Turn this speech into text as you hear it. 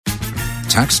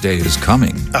Tax day is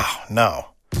coming. Oh, no.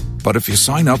 But if you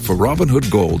sign up for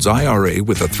Robinhood Gold's IRA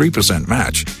with a 3%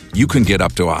 match, you can get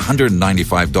up to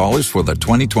 $195 for the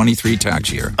 2023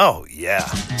 tax year. Oh, yeah.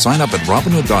 Sign up at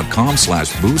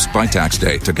Robinhood.com/boost by tax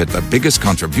day to get the biggest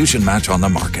contribution match on the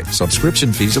market.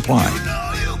 Subscription fees apply.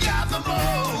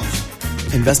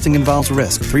 Investing involves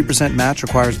risk. 3% match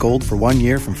requires gold for 1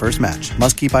 year from first match.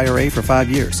 Must keep IRA for 5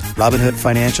 years. Robinhood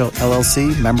Financial,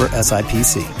 LLC, member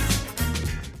SIPC.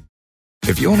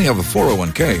 If you only have a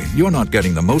 401k, you're not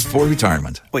getting the most for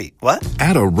retirement. Wait, what?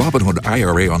 Add a Robinhood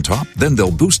IRA on top, then they'll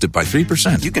boost it by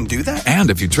 3%. You can do that? And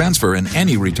if you transfer in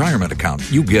any retirement account,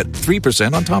 you get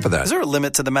 3% on top of that. Is there a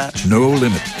limit to the match? No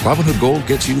limit. Robinhood Gold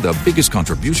gets you the biggest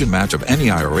contribution match of any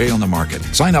IRA on the market.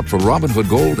 Sign up for Robinhood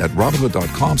Gold at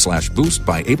Robinhood.com/boost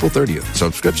by April 30th.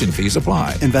 Subscription fees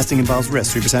apply. Investing involves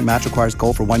risk. 3% match requires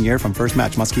gold for 1 year from first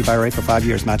match. Must keep IRA for 5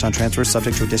 years. Match on transfers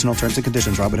subject to additional terms and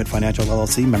conditions. Robinhood Financial,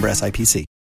 LLC, member SIPC.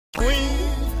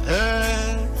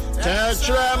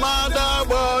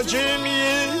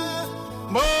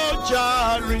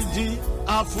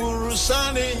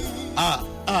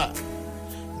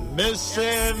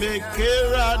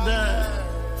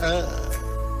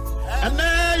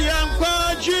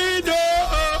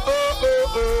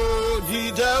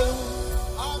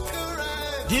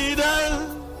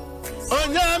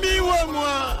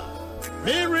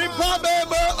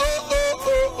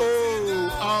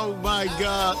 Oh my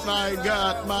God, my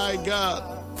God, my God.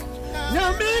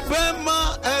 Nyami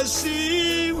bema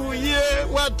esi uye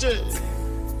wate.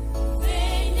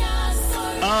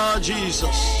 Ah,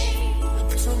 Jesus.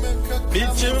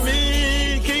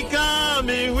 Bitumi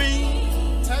kikami wi.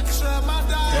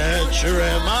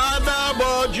 Tetremada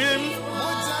bojim.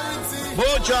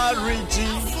 Bochariti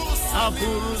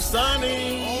apurusani.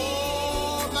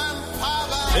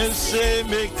 Ese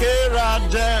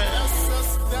mekerade.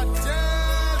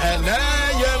 And I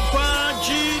am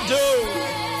Pajido.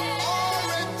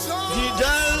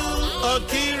 Didal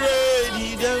Okire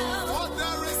Didal.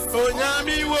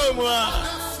 Onyami Womwa.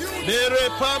 Mere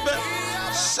Papa.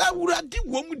 Sauradi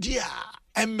Womdia.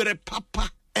 Emre Papa.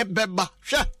 Ebeba.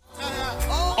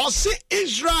 Ose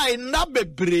Israel na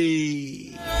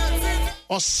bebre.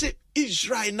 Ose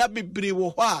Israel na bebre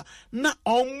wo ha na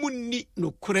omuni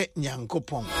no kure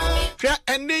nyankopon. Hwa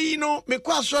ene yi no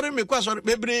mekwasore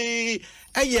bebre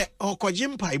eye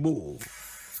okojimpa ibo.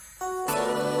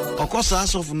 Okosa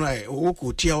asofu no e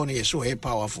wo tia on ye so e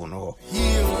powerful no.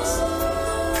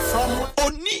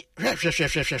 Oni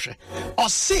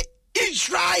Ose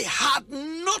Israel had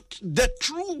not the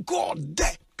true God,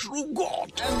 true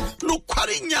God. No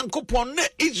kware nyankopon na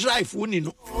Israel funi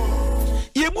no.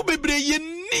 Yemu bebre ye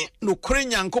ni no kware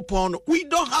nyankopon no. We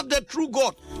don't have the true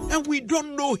God and we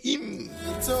don't know him.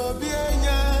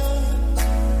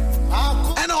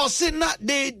 And I said that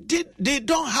they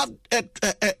don't have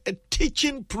a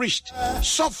teaching priest.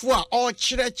 Software or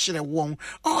chire won.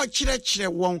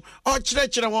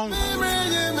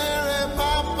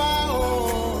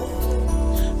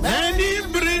 Many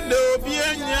brido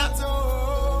bienya.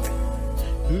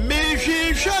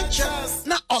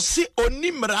 Na osi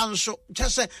onimranso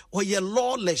just say oye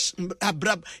lawless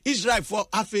abrab Israel for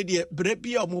afedie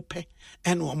brebi omope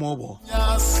eno omobo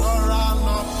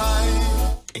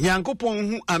Nyankopon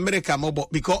hu America mobo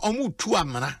because omu tu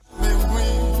amana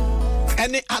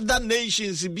any other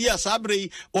nations bi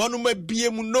asabre wonu ma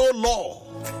biemu no law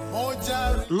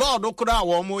lord okura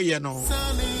wo mo ye no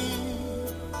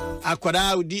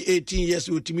akwara udi 18 years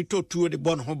otimi totuo de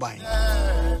bon ho ban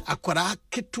akwara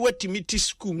ketwa timiti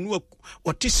school no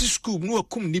otisi school no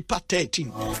akum nipa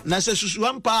 13 na se susu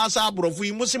ampa asa abrofu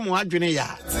yi musi mu adwene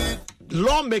ya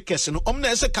lawmakers no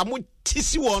omna ese kamo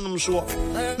tisi wonum so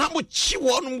na mo chi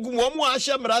wonum gu mo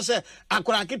ahye mra se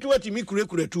akwara ketwa timi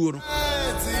kurekure tuo no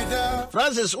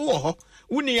Francis wo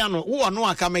uni ya no wo no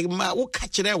aka me wo ka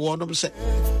kire wonum se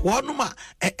wonum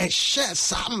a share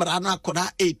samra na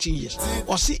akwara 18 years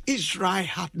or see Israel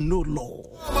had no law.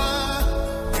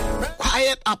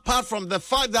 Quiet apart from the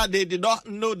fact that they did not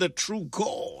know the true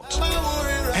God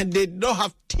and they did not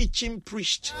have teaching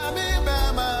priest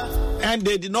and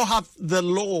they did not have the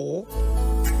law.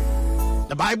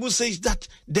 The Bible says that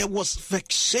there was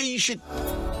vexation,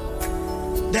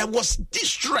 there was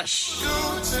distress.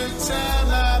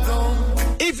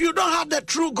 If you don't have the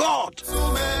true God,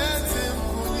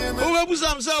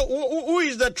 who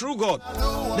is the true God?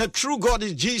 The true God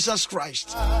is Jesus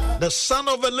Christ, the Son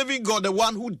of the living God, the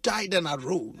one who died and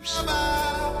arose.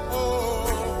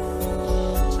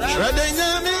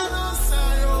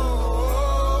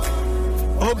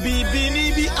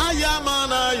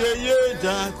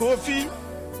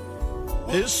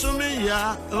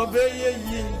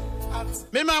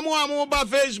 Me mamu amuba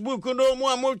Facebook no mu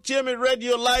amu tie me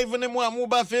radio live ne mu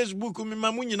amuba Facebook me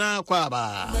mamu nyina kwa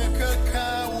ba.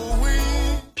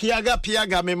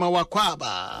 Piaga me mawakwa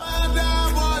ba.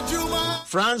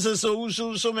 Francis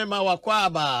Ousu so me mawakwa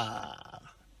ba.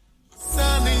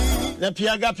 The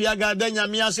piaga denya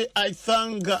me say I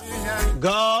thank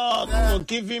God for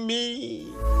giving me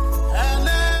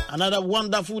another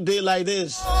wonderful day like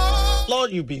this.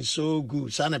 Lord, you've been so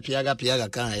good. Sana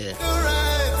piaga kan here.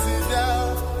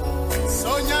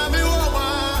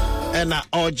 And I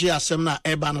urge Asemna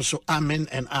Ebano so amen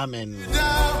and amen.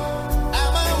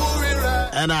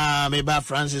 And me ba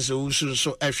Francis Ousu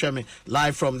so Eshemi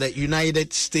live from the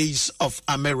United States of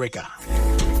America.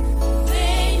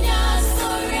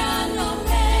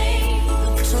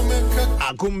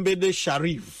 Agumbede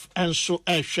Sharif and so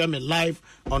Eshemi live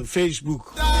on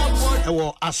Facebook.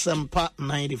 Ewo Asempa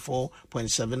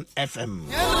 94.7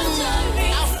 FM.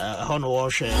 Hono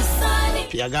washe.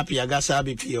 Piaga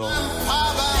sabi pio.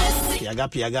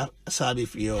 Piaga sabi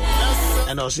pio.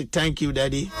 And I say thank you,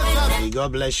 Daddy. May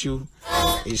God bless you.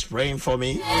 He's praying for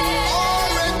me.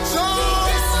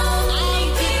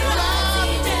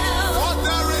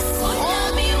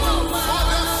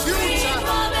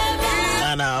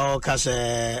 And I also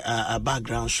a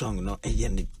background song, no,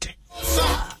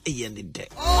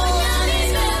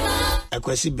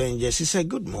 Akwesi Benje, she said,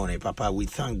 good morning, Papa. We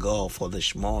thank God for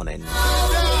this morning.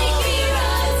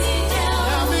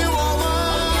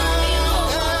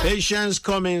 Patience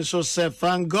coming, so say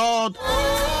thank God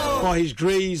for his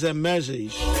grace and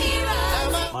mercy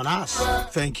on us.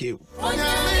 Thank you.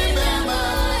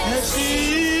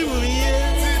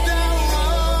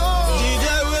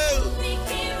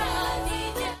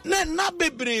 Na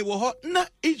bebre wo na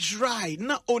Israel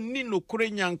na oni no kure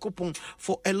nyankopon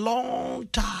for a long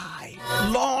time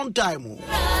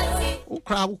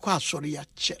ukra kwa sorry ya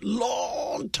che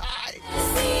long time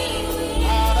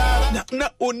na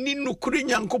oni no kure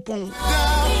nyankopon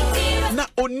na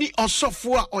oni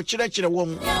osofo a okyerɛkyerɛ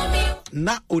won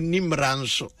na oni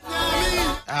mranso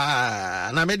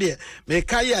na me de me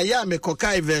kai ya me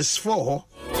kokai verse 4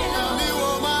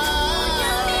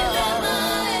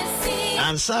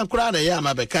 and Sankra de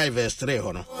Yama Bekai verse 3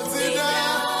 hono.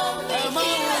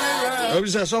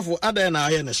 Obisa sofu ada na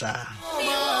ayenesa.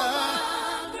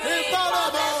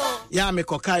 Yame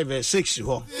Kokai verse 6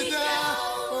 ho.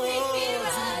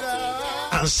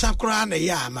 And Sankra de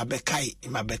Yama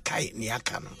Bekai ni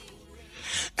aka no.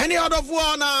 Any other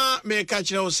one me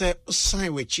catch you say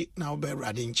sign with you now be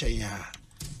ready in China.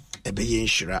 Ebe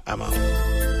yinshira ama.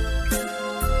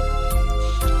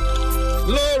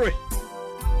 Glory.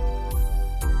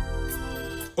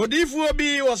 Odifu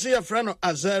obi was a friend of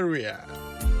Azaria.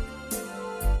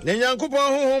 Ne Nyankopon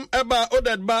honhom eba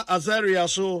odedba Azaria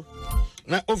so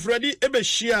na ofredi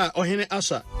ebehia ohene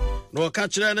Asa. Na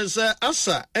okachire ne se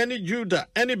Asa eni Judah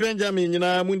eni Benjamin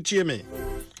nyina muntie me.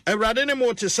 Ewrade ne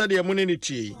mo te sade mo ne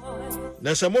tie.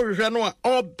 Na se mo hwehwe no a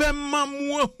obema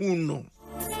mu ahu no.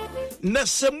 Na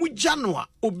se mu gya no a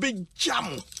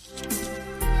obegyam.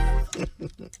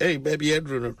 Hey baby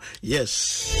Edru.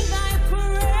 Yes.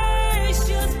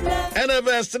 And a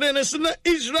verse 3 is na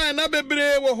Israel na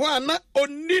bebre wo ho na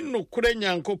oni no kure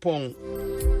nyankopon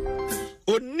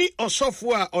oni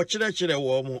osofo a okyerɛkyerɛ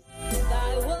wo mu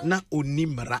na oni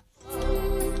mra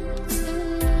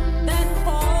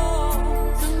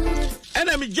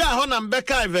and me ja ho na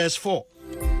mbeka verse 4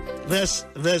 verse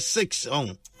 6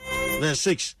 on verse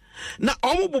 6 na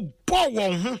omo bo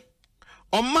won ho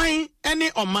oman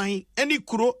any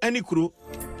kuro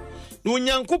no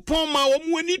nyankopon ma wo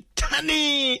mu ani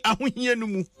tane ahohia no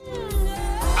mu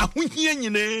ahohia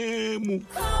nyina mu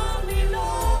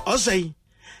osay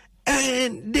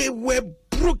and they were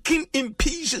broken in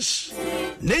pieces.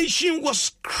 Nation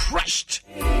was crushed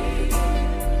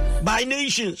by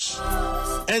nations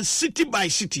and city by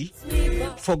city,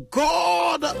 for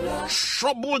God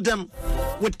troubled them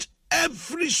with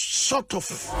every sort of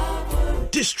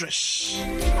distress.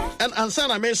 And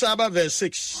Ansana Mesaba verse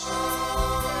 6.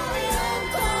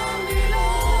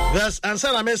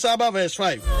 Ansana Mesaba verse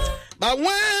 5. But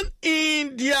when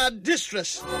in their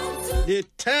distress they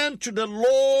turned to the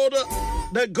Lord,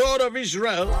 the God of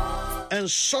Israel, and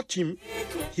sought him,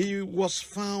 he was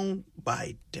found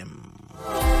by them.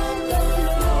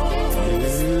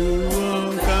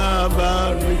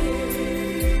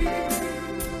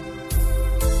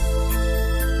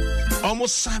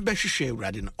 Almost sabe hwehwe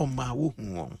radin oma wo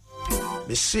hu.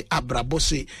 Me se abrabo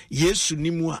se Yesu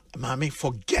nimu a mame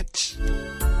forget.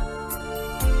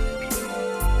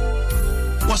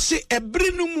 Wase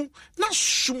ebrenumu na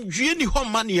sumdue ni ho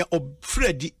mane ya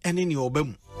ofredi ene ni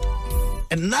obamu.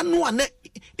 Enano ane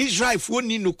Israel fo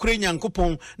ni no kure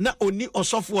Nyankopɔn na oni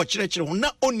osofo o kyerɛkyerɛ ho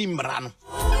na oni mmara no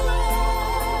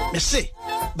me say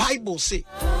Bible say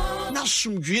na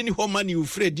sumdue ni ho ma ni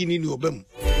ofre di ni obam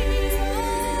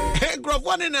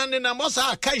grofo ne na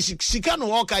mosa kai sika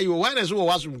no o kai o wane so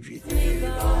wo sumdue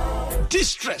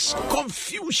distress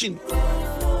confusion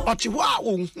oti wa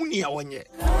ohuni a wonye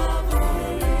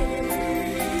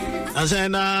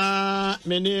Azena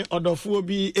many odofo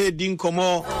bi edin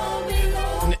komo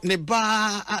ne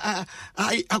ba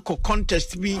ako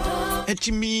contest bi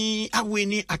etimi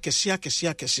aweni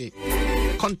akese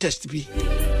contest bi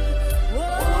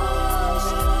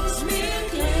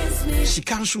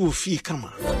sikanso ofi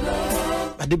kama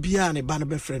ade bia ne ba no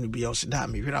be friend bia o se da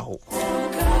me wira ho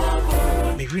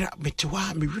me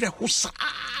wira ho sa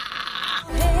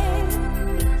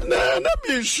na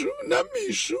misu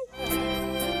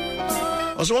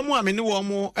also mo amene wo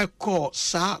mo ekọ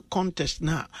sa contest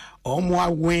na o mo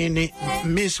awene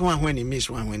miss one when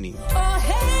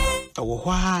oh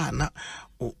wa na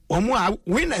o mo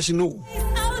winners no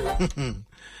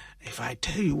if I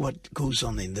tell you what goes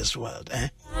on in this world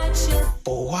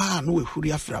oh wa no we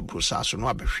huri afra brosa so no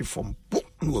abehwe from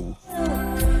no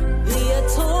the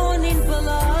atoning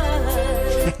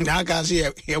blood na ga see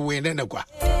e win na kwa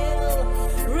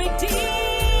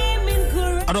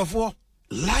adofo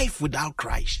life without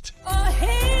Christ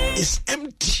is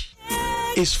empty,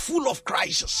 is full of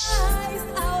crisis.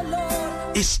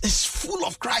 Is full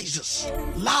of crisis.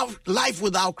 Life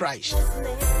without Christ.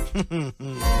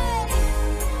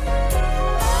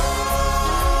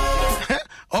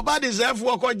 Oba deserve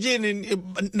work or gin in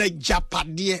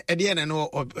Japadie, Edian and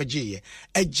Ogie.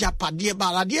 A Japadie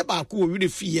Baladia Baku really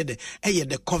feared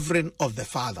the covering of the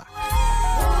Father.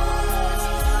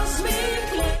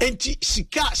 Enti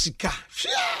sika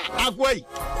agwai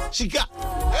sika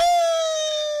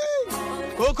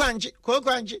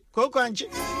kokwanchi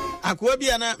akwa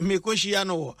bia na mekoshia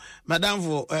no madam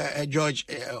for George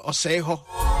Oseho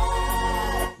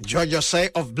George Osei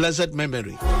of blessed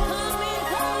memory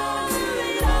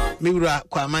miura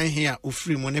kwa man here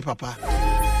ufri mo ne papa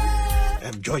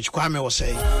George Kwame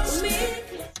Osei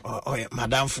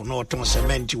madam for no ton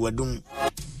cement wadum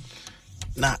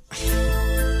na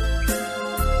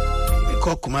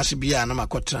Kumasi bia na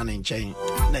makotra ne nchen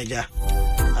naja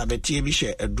abetie bi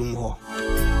hye adum ho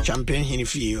champion hini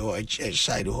fie ho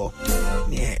side ho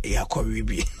ne yakɔwe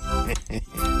bi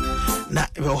na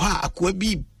ho akwa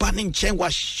bi ba ne nchen wa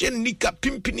hye nika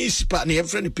pimpinisi pa ne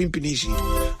efre ne pimpinisi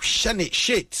hye ne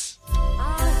shades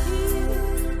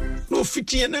no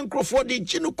fiti ne nkrofo de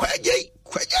ginu kwajai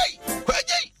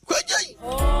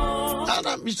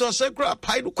ana Mr. Sekra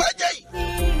paidu kwajai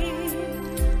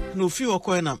no fi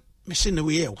okɔ na me say no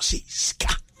we see ska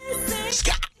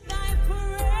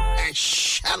and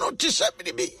shall to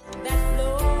somebody be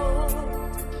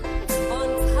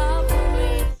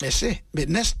me say the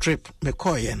next trip me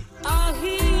coin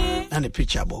and a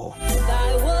picture ball.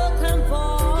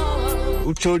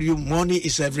 Who told you money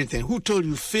is everything? Who told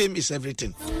you fame is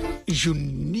everything? You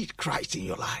need Christ in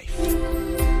your life.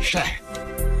 Share.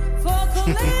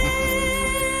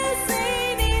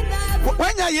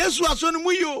 When you are so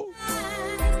muyo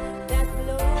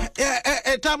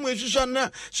tamu esuso na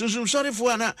susum sorry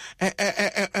for na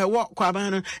walk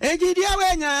kwabana ejidia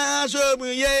wenya so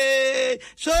muye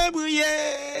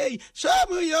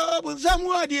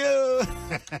bunzamuadio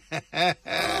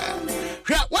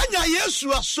hwa wanya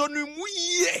Yesu asonu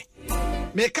muye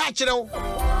me ka kire wo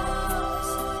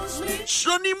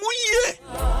soni muye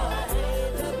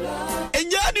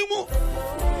enyani mu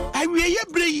awie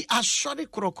brei asori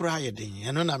krokro ayeden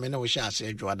eno na me na wo sha ase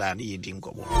adwada na yedi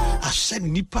nkomo ase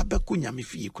nipa beko nyame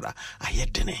fie kura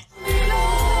ayedene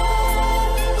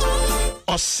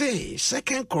Ose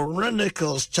 2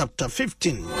 Chronicles chapter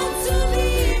 15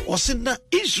 Ose na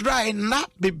Israel na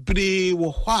bebre wo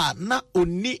hwa na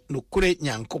oni nokure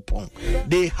Nyankopon.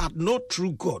 They had no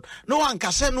true God. No one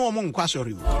can say no mo nkwa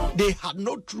sorry. They had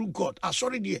no true God.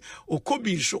 Asori die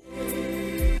okobi so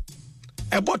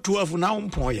about 12 na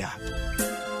umpon ya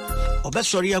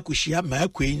obesori akushia ma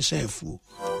akwei nsafu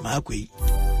ma akwei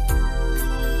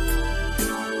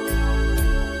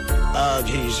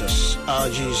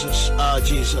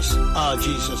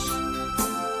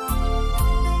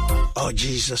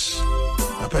Jesus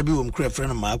papa bi wom kra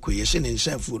friend ma akwei yesi ne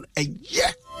nsafu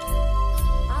eye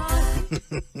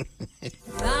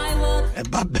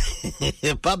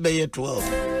Baba ye 12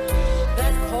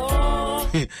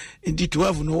 Indi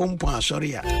 12 no one point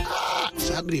sorry.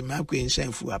 Sabri ma kwen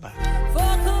senfu aba.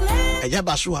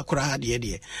 Ejabasu akura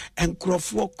de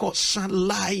enkrofo ko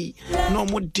sanlai no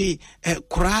mode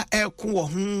kura eku wo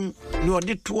hu ne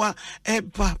ode toa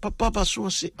papa baso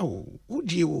se oh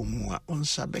udie wo mu a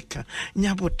onsa beka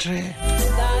nyabotre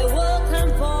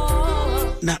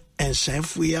na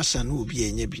ensanfu ya sanu obi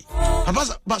enye bi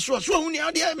papa baso hu ni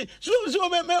ade me so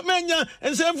menya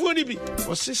ensanfu ni bi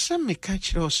o se se me ka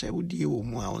kire o se udie wo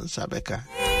mu a onsa beka.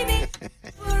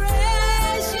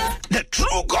 The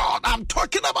true God. I'm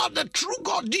talking about the true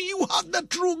God. Do you have the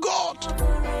true God?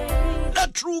 The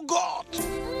true God.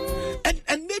 And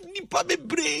then nipa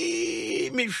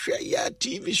bebre me share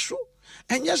TV show.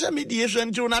 And yes, I made yes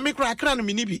and John. I make crack no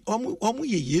minibi. Omu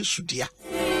ye yesu dia.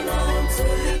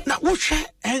 Now what share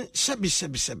and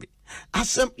sebi.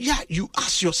 Asem yeah, you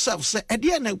ask yourself, say,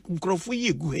 Edia na nkrofo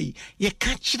ye gu yi, ye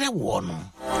ka kire wo no.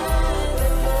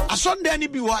 Asonde ni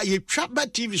bi wa ye twaba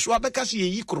TV so abeka se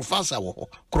yi krofasa wo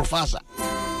krofasa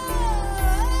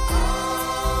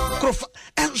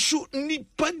enso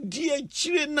nipa die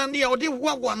chire na ne ode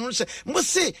wagwa no se mo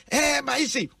se ma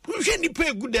ise hwe nipa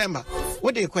egudema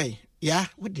wo de kwai ya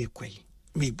wo de kwai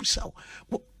me busawo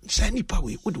se nipa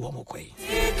we wo de wo mo kwai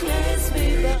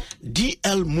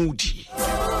DL Moody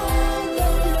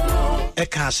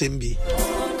Asembi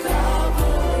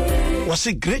was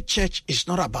a great church is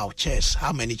not about chairs,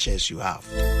 how many chairs you have,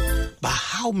 but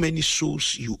how many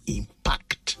souls you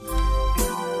impact.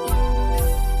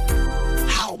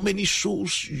 How many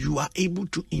souls you are able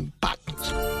to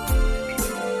impact.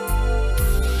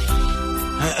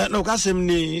 No kasem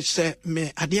ni se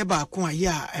me ade ba ko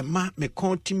aya ema me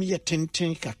kontimi ye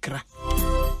tenten kakra.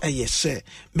 Say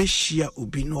me shia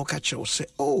obi no ka che se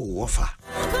oh ofa.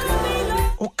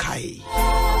 Okay.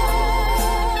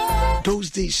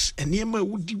 Those days, and Yema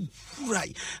would do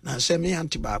right now. Send me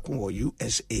antibac or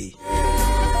USA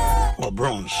or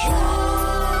bronze.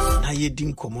 Now ye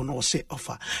didn't come on or say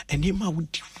offer, and Yema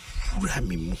would do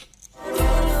ramimu.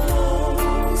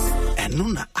 And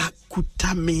nona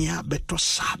akutamea beto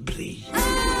sabri.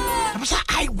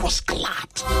 I was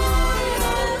glad.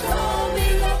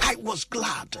 I was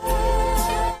glad.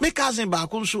 Me cousin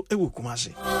Bakunso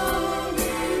Ewukumase.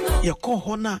 Ye ko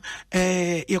hona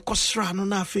ye ko sra no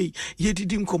na afei ye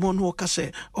didi nkomo no ka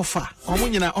se ofa omo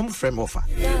nyina om frem ofa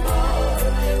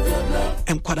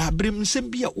enkwada abrim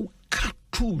nsem bia o ka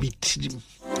tu mitirim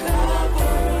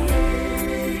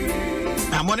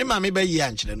na mo ne ma me ba yi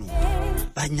ankyere no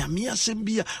ba nyame asem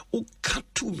bia o ka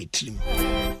tu mitirim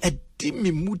edi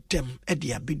me mudem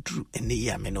edi abedru ene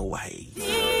ya me no wai.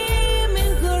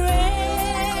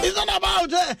 It's not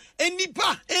about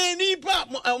enipa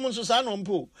omunso sa no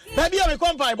mpo baby we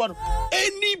compare bono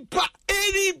enipa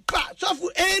so fu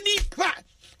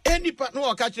enipa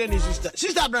no ka kire ni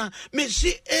sister bra me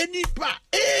see enipa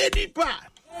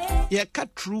ye ka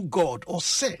true God or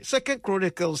say 2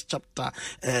 Chronicles chapter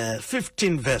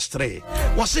 15 verse 3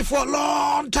 was it for a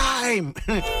long time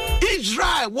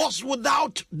Israel was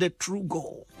without the true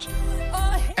God.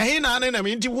 Na na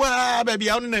minti wa baby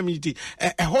a na minti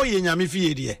ho ye nyame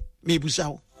fie de me busa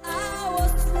ho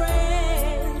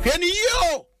hwani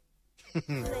yo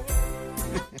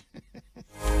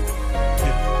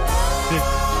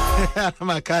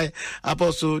Makai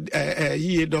Apostle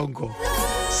ye donko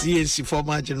CNC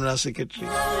former general secretary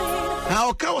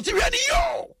how come what hwani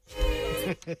yo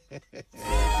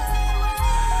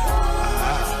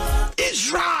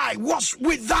Israel was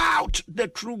without the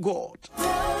true God,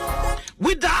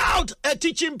 without a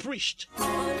teaching priest,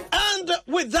 and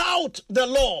without the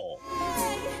law.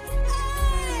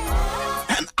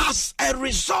 And as a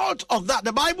result of that,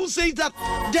 the Bible says that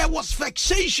there was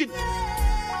vexation.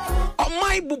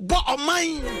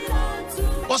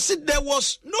 Or said there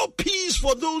was no peace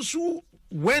for those who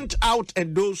went out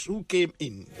and those who came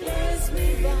in.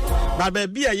 But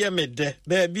baby, I am there.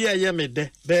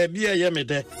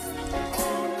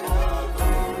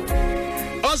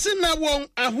 Osina won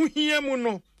ahuhia mu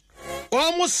no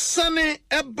almost sane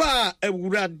eba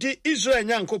ewurade Israel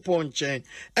nyankopon nchen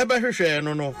eba hwehwe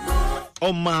no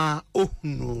oma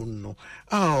no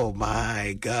oh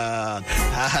my God.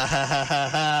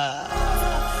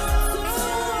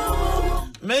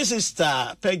 My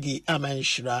sister Peggy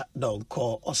Amanshira don't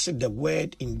call or say the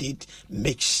word indeed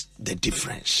makes the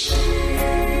difference.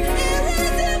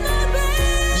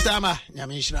 Stama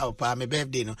nyamishra pa my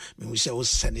birthday no me say o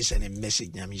send a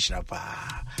message nyamishra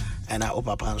pa and I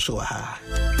papa so ha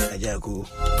ajaku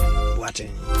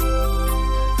watin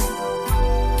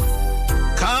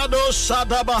kado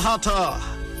sadabahata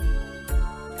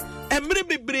emre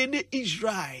bebre ne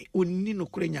Israel onni no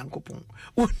kure nyankopon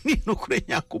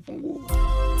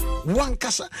one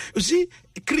kasa you see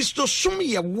Christo sum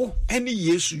ye wo any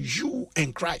yesu you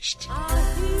and Christ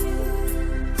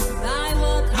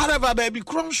However, baby,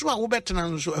 crumbs were better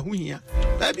than so a win.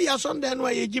 Baby, I saw then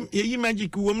why you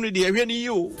magic woman, the area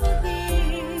you.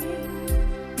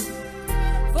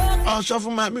 Also, for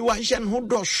my wife and who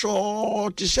does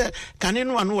short, he said, can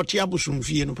anyone know what Yabusum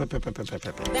fee no pepper?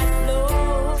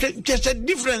 Just a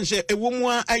difference, a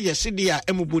woman, I see the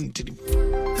Emubunti.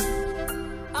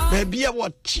 Baby,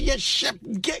 what tear shep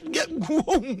get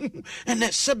home and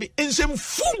that sabi in some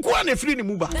full one free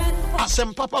muba.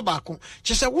 Asempa Mmere.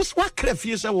 She said, what's what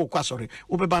creffies I walk sorry,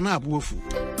 Ubebana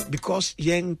Bufu because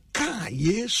Yenka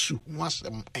Yesu was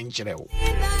angel.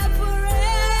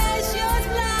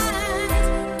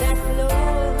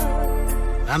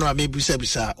 And I may be said,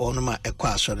 on my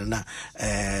equation na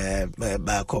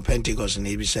by Pentecost, and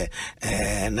maybe say,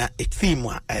 na a theme,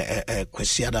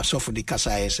 question so for the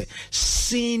Casa, say,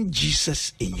 seeing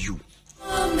Jesus in you.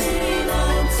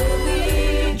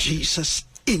 Jesus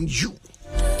in you.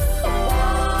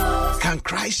 Can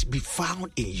Christ be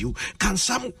found in you? Can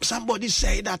somebody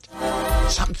say that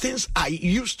some things I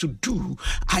used to do,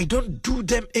 I don't do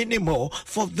them anymore,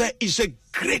 for there is a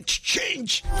great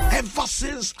change ever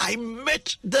since I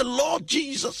met the Lord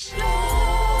Jesus.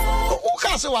 Who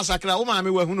can say was sakra o ma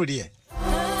me wa hunu de?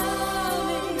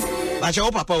 Ba che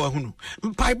o papa wa hunu.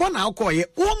 Mpaibo na akoye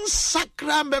on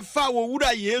sakra me fa wo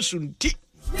wura Yesu nti.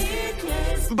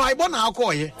 Mpaibo na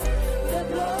akoye.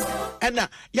 Ena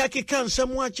yake kan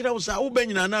samu akira wo sa wo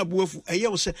banyina na abuafu eye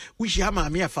wo se wo hia ma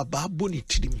me afa ba boni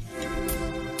tirim.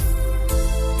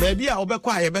 Baby a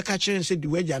obekwa ye beka kire se di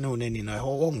wagya na onani na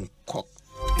ho wo nko.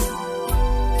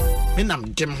 Me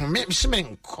nam dem ho me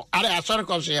semenko. Are asori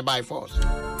ko so ye by force.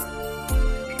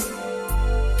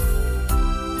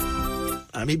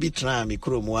 Ami bi tra mi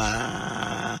kromu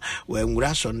a we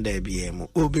nwura Sunday bi emu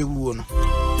obewu no.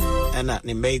 Ena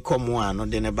ne mei komu ano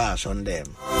de ne ba Sunday.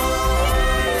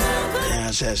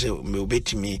 Says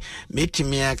me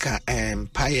metimi aka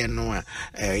empire no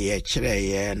ye kire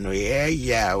ye no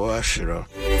ye wo hwero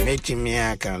metimi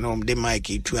aka no de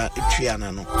mic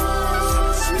tuana no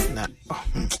na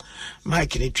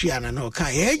mic ni tuana no ka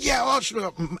ye wo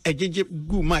hwero ejeje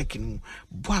gu mic no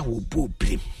boa wo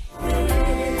bobrim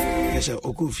yes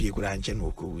okufie kura nche no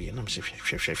okuwie na mse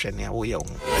ne awo ye ho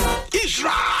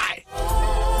Israel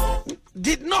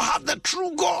did not have the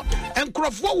true God and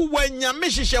crofo wanyame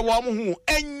hihye wo mo hu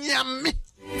enyame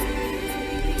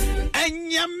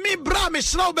bra me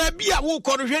sraw ba bia wo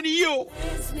kɔ hwɛ ni yo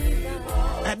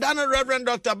and then Reverend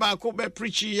Dr. Bako be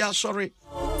preaching ya sorry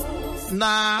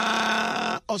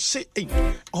na o say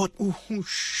o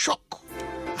shock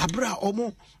abra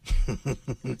omo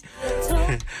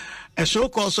a so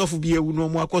cause of be a no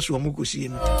more cause of Mukusi,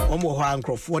 omo ho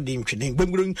ankrofo de ntwene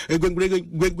gwengweng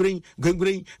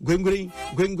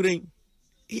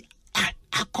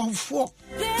a comfort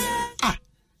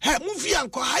he movie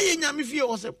anko haye nyame fie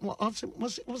o se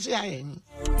haye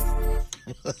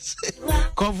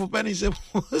comfort penny se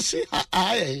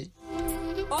haye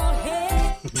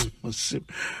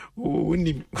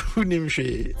unim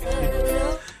hwe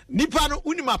nipa no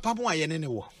unim apamo aye ne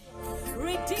wo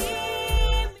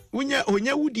Unya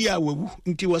wudi a wawu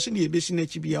nti wose ne ebesi na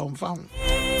chibi a omfa ho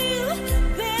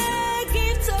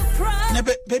na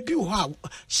baby how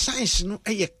science no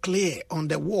clear on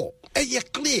the wall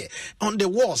clear on the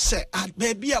wall say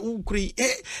baby a ukuri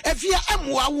efia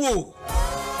amwa wo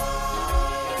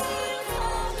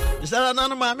isara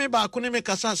nanu ma me ba ko ne me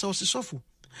kasa sa osisofo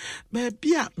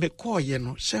baby a me koye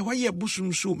no say hoye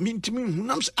busum so mintimi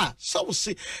hunam so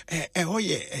say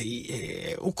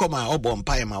hoye ukoma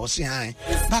obompa ma wo se han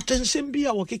but nsem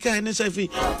bia wo keka ne say fi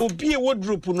obi e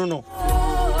wardrobe no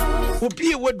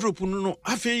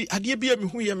afi ade bia me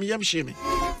hu yam hye me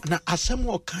na asem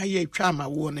o kan ye twa ma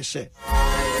wo ne say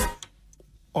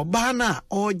Obana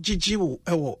o jiji wo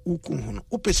ewo uku hu no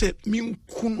opese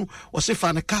minkunu o se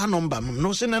fa ne car number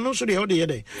no se na no so de o de ye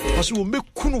de o se wo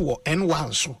mekunu wo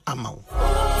N1 so ama wo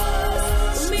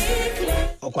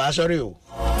o kwa sorry o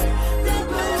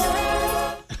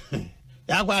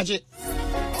ya kwache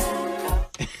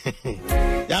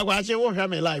wo hwa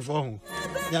me life o hu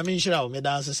ya mi nhira o me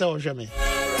dance se wo hwa me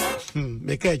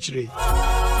me ka chire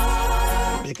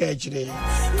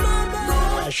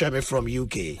I share me from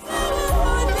UK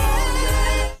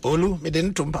Olu, me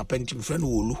didn't tum papa and Tim friend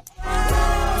Olu.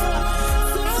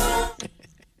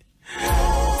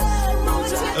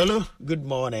 Olu, good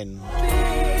morning.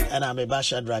 And I'm a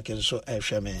Shadrach and so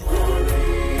Shame.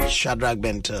 Shadrach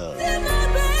Benter.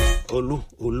 Olu,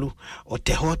 or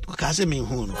Tehot, Kazemi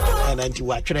Hun, and anti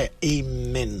watcher,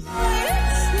 amen.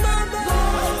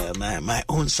 My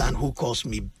own son who calls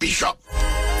me Bishop.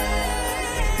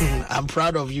 I'm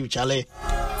proud of you, Charlie.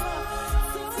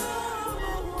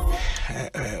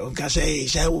 Unka say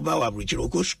uba wa bridge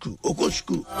oko school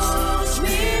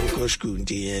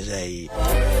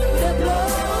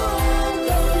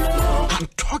I'm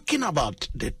talking about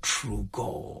the true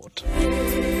God.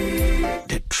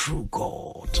 The true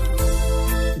God.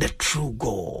 The true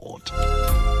God.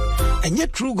 And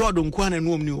yet true God unkwana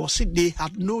nuomni was it they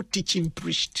had no teaching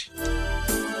priest.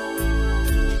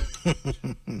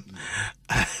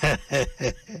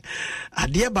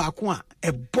 Adia bakwa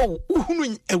a bow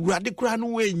a radical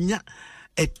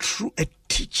a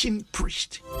teaching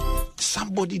priest,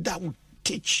 somebody that would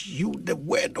teach you the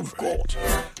word of God.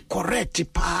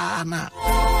 Correct, pana.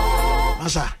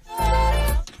 Masa,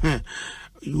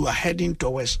 you are heading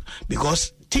towards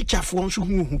because teacher phones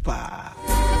who pa.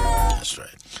 That's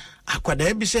right.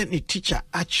 Akwada be said the teacher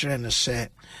actually say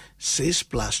 6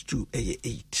 + 2 is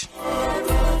 8.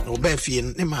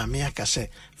 Obefien ne maame aka say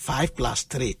 5 +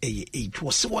 3 is 8.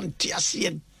 Was one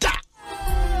tiasie da.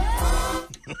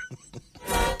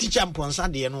 Teacher Ponsa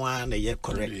de no one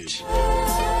correct.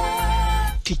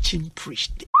 Teaching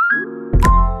priest.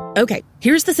 Okay,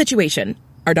 here's the situation.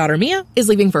 Our daughter Mia is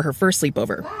leaving for her first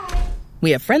sleepover.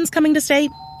 We have friends coming to stay,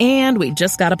 and we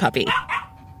just got a puppy.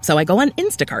 So I go on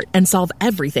Instacart and solve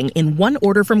everything in one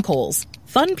order from Kohl's.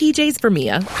 Fun PJs for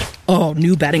Mia. Oh,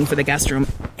 new bedding for the guest room.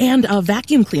 And a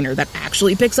vacuum cleaner that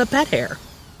actually picks up pet hair.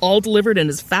 All delivered in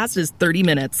as fast as 30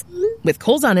 minutes. With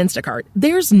Kohl's on Instacart,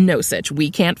 there's no such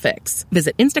we can't fix.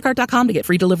 Visit instacart.com to get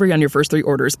free delivery on your first 3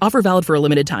 orders. Offer valid for a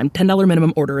limited time. $10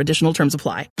 minimum order. Additional terms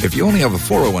apply. If you only have a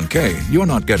 401k, you're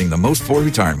not getting the most for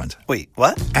retirement. Wait,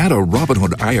 what? Add a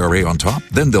Robinhood IRA on top,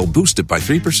 then they'll boost it by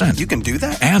 3%. You can do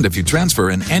that? And if you transfer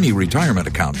in any retirement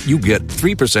account, you get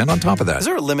 3% on top of that. Is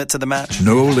there a limit to the match?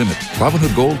 No limit.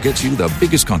 Robinhood Gold gets you the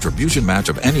biggest contribution match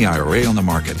of any IRA on the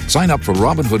market. Sign up for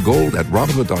Robinhood Gold at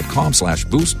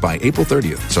Robinhood.com/boost by April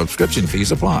 30th. Subscription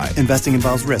fees apply. Investing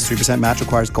involves risk. 3% match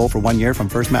requires gold for 1 year from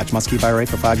first match. Must keep IRA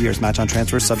for 5 years. Match on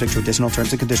transfers subject to additional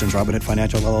terms and conditions. Robinhood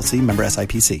Financial LLC. Member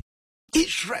SIPC.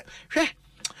 Israel.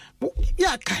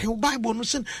 Yeah, Kai Bible no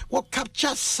say what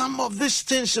capture some of these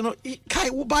things, you know. Kai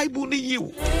Bible ni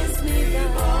you.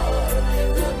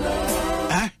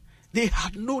 They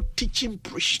had no teaching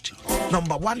priest.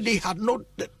 Number one, they had no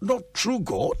true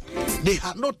God. They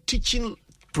had no teaching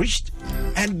priest,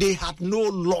 and they had no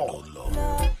law.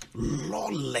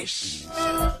 Lawless.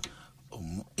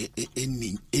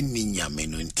 Any nyame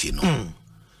no ntino.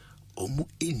 Omu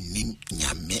enim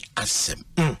nyame asem.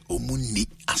 Omu ni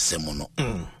asem no.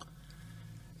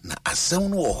 Na asem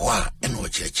no wo ho a ena o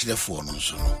kirechirefo no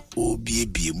nso no.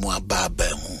 Obiebie mu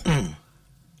ababa mu.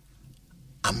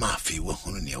 Ama afi wo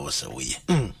hunu ne wo se wo ye.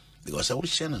 Because I was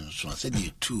sharing so I said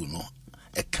you two no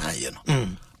e kan ye no.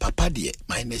 Papa de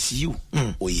minus you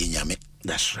o ye nyame.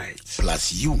 That's right.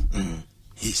 Plus you.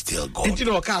 He's still God. Inti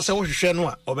no ka say wo hwehwe no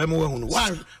a obem wo hunu.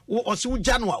 Wo se wo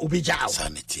gya no a obegya wo.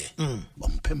 Sanity.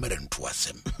 Ompemere nto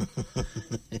asem.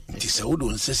 Nti se wo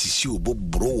don se sisi obo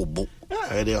bro obo.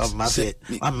 They of mafe.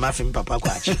 Am mafe papa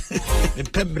kwachi.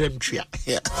 Mpemere mtwa.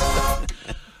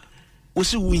 Wo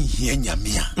se wo hia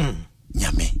nyame a.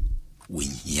 Nyame wo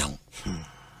hia wo.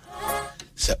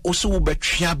 Se wo se wo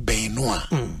betwa ben no a.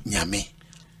 Nyame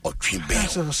otwe ben.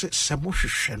 Se mo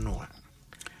hwehwe no a.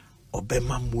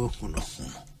 Obema muhuno.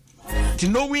 To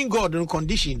knowing God in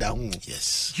condition that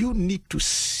yes, you need to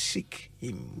seek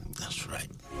Him. That's right.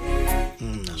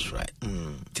 That's right.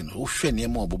 You know, when you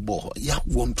more bobo, ya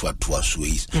want to so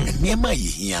is and near my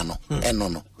here no, and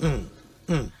no.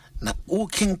 Na o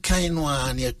king kaino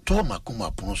an ye toma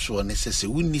kuma ponso and says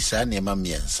we need sa near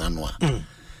mammy and sanwa.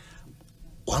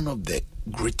 One of the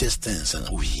greatest things and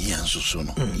we hear so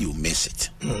no, you miss it.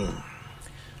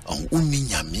 On uni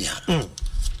nyamia.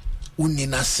 Uni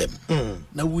nasem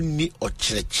na wuni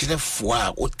okyerɛkyerɛfo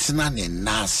a otena ne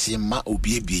nase ma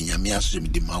obiebie nyame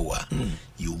asem di mawa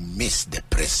you miss the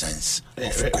presence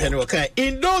of God. Okay.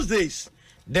 In those days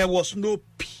there was no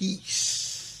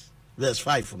peace. Verse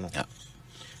 5 no. Yeah.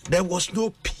 There was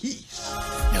no peace.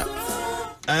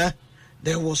 Yeah.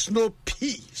 There was no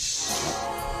peace.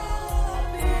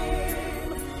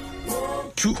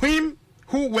 To him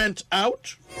who went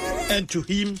out and to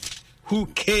him who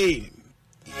came.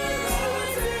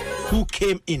 Who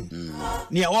came in?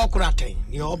 Near Okraten,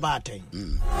 near Obaten.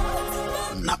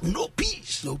 No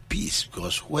peace. No peace,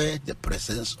 because where the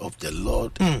presence of the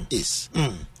Lord is,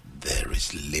 there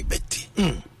is liberty,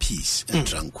 peace, and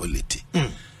tranquility.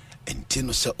 And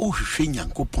Tino said, oh,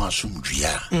 Shinyanko Pansum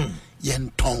Dria,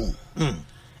 Yentong,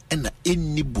 and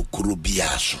any bukuru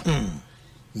biaso.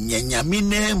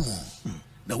 Nyanyaminemu,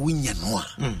 na winyanoa,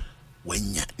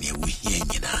 when ya near we hear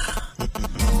yana.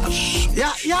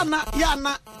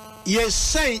 Yes,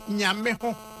 say nyame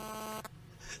ho.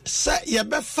 sa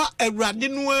yebefa awurade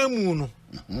no amu no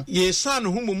ye san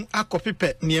ho mum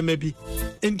akopepe niema bi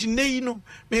enti nei no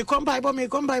me come Bible me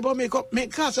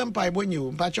ka Asempa Mmere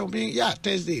nyu mpacho bi ya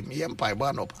Thursday me Bible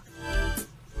anopa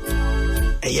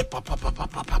eye papa.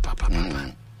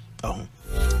 Oh,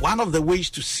 one of the ways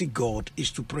to seek God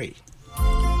is to pray.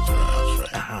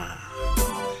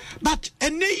 But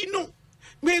nei no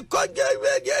me ko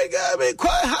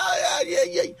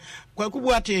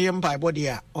kwakubuate ye Bible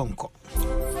dia onko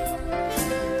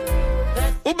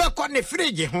ubekọ ne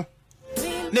fridge ho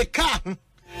ne car ho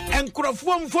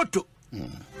enkrofo mfoto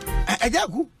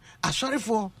ajagu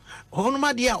asorefo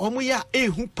honoma dia omuya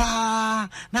ehu pa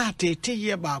na atete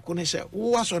ye baako ne se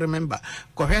wo aso remember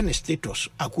ko hwe ne status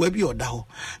akwa bi oda ho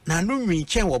na no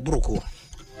nwinchen wo broko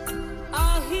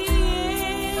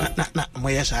na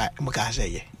moyesa muka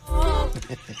seye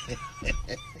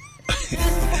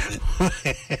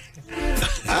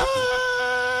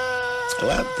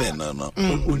What no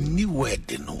oni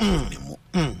word no ni mo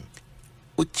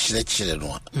o chire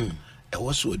no e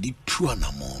was so di two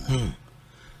anamon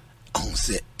on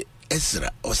say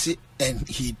Ezra or say and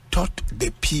he taught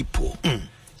the people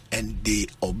and they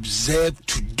observed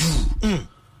to do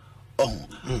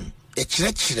e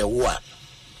chire wa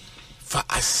fa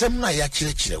asem na ya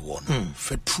chire wo no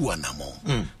fa two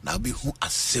anamon na be hu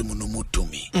asem no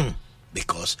motomi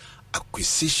because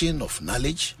acquisition of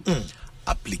knowledge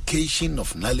application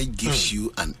of knowledge gives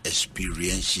you an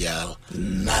experiential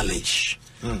knowledge.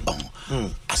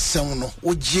 Asem no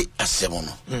oje asem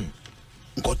no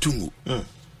ngotungu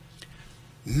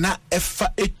na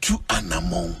efa etu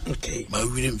anamon ma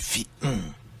wire mfi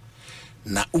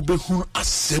na ubehu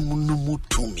asem no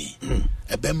mutumi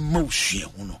ebe ma osua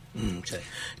hu no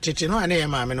tete no ane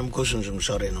ma me no mkosunzum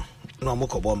sore no no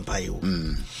mokobo mpae wo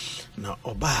na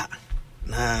oba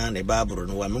na ne baburu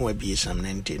no wa me wa bi sam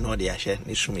na nti no de ahye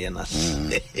ne sum ye na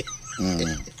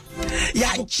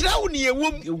ya nchirawo ne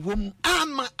ewom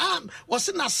am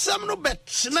wose na sam no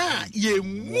bet na ye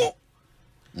mu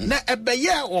na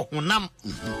ebeye ohunam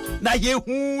na ye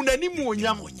hu na ni mu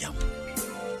onyam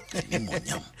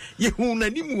ye hu na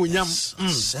ni mu onyam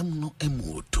sam no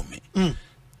emu otome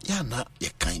ya na ye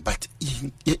kan but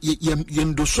ye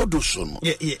ndoso no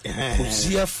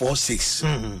Hosea 4:6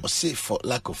 or say for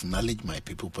lack of knowledge my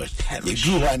people perish. Ye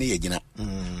do one ye gina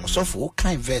so for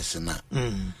kind verse na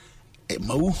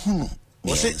ma wo hunu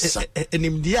wo say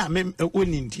enimdi a me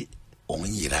onindi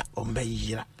onyira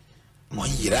ombayira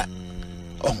onyira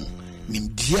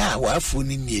nimdia wa afu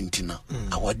ni nienti na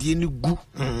awade ni gu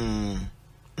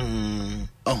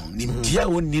nimdia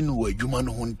woni no adwuma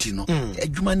no ho nti no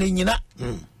adwuma na nyina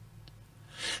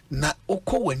na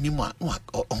okọ wanima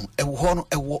ewo no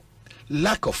ewo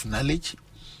lack of knowledge,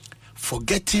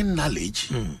 forgetting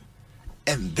knowledge,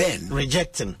 and then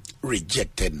rejected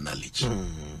knowledge.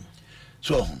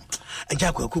 So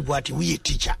Ajako Kubuati, we a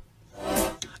teacher.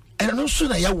 And also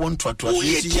na ya want to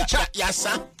teacher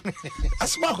yasa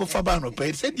asma ko fabano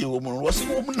pe said the woman was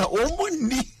woman na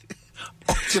omuni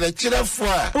chira fo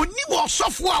a oni wo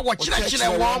sofo a wo chira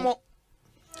wo mo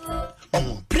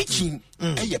preaching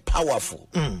is powerful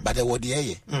but the word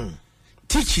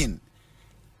teaching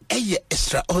is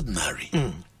extraordinary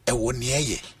e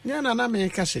woni ya na me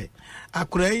ka se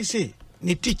akura yi se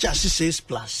ni teacher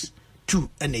 6+2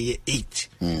 and 8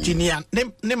 tinia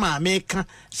ne ma make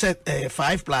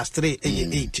 5+3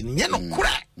 8 nya no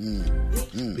kura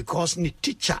because ni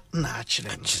teacher na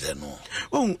chire no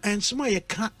and some ye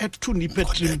can etu ni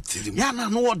petrim ya na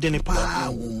no de ne pa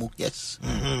yes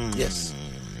yes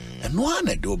and no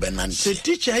one do benanti se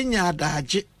teacher nya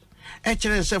adaje e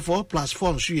chire se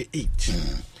 4+4 so ye 8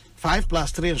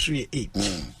 5+3 so ye 8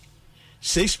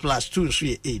 6+2 so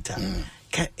ye 8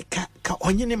 ka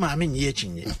onyene maame nye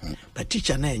chinye but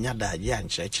teacher na enya daje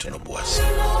anchire no boas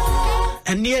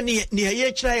and near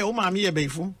ye chire o maame ye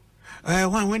befu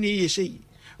when he say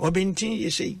obintin ye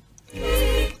say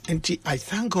and I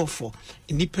thank God for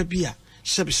nipa bia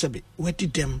sebi what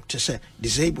did them to say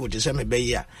disabled to say me be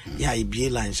ya ibie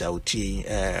lines out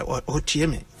otie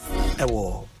me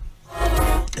ewo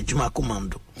adwuma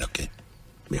komando okay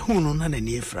me hunu na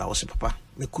ni efra wo se papa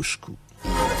me ko school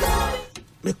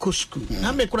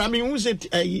na me kura me hu se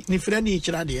ni fra ni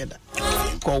kira de da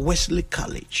ko Wesley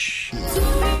College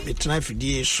me try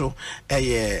fidie so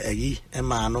ayi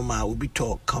ma no ma obi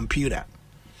to computer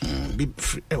be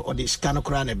or the scan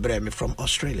kura na bre me from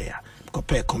Australia ko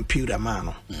pe computer man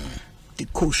no the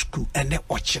co school and the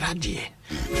ochira de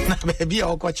na be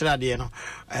o ko chira de no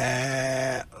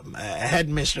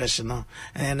headmistress no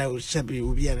and I will say we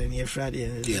be an near Friday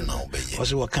no be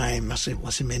was what kind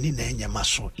was many na nya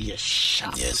maso yes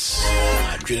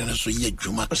adwene so ye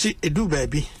dwuma see edu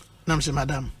baby Nam say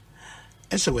madam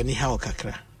ese wani ha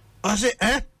okakra I say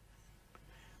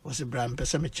was a brand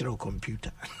person me chiro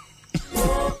computer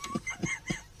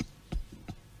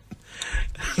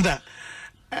that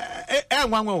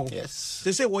yes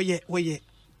they say woye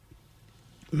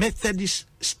Methodist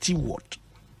steward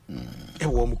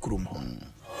wo mkrum ho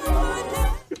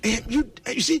you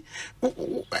see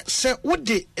say what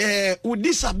the with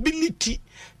disability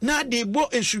na de bo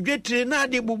esudwetre na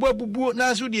de bubu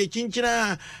na so de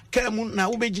chinchira kamu na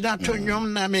wo begina to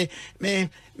nwom na me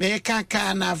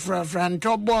kaka na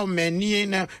franto bo mani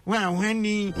na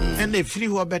hwani and the free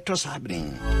ho beto sabre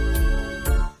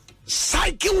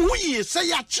psyche we say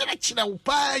ya chira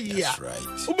upa ya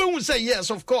ube say yes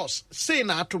of course say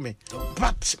na to me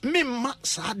but me ma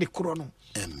sa de kro no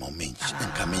moment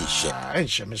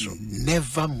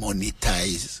never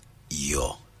monetize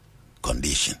your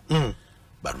condition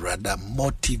but rather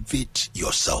motivate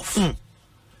yourself and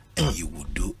you will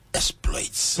do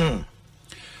exploits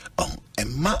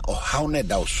Emma or how ne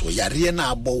da so yare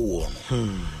na abo wo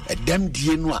no edam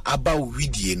die no aba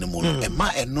widie no mo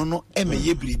emma eno no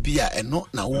emeye biribi a eno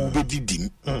na wo bedidim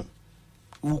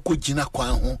wo ko gina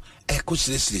kwan ho ko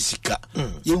sire sika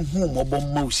ye hu mobo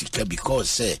ma sika because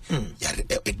say yare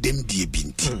edam die bi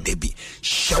nti debi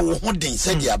shawo ho den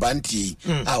se dia banti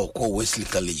a ko Wesley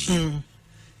College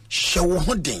shawo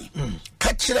ho den ka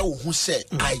kire wo ho say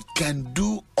I can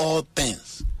do all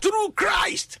things through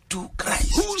Christ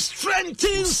who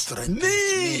strengthens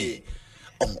me.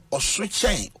 Also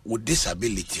chain with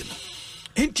disability.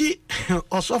 Inti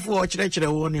also for chire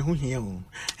wo ne ho hia wo.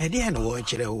 E dey na wo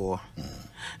chire wo.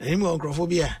 Ni mo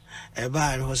agoraphobia e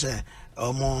ba me ho say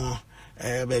omo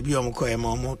baby omo ko e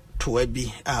mo to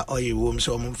abi a oyi wo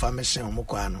so omo fa mesen omo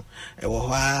kwa no e wo ho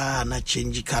na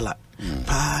change color.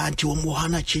 Pa anti omo ho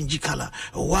na change color.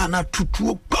 Wo na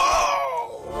tutuo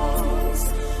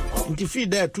nti fi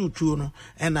da tutu no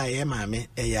na ye maame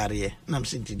yare nam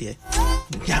sinti de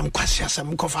yam kwasi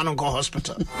asam kofa no go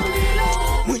hospital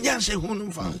munya se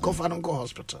hunu fa kofa no go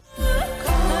hospital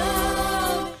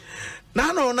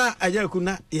na no na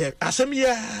ajakuna ye asam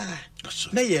ya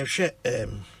na ye hwe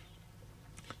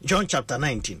John chapter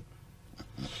 19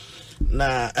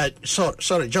 na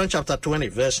sorry John chapter 20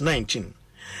 verse 19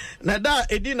 na da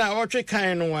edina otwe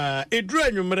kan no a eduru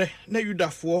anwumre na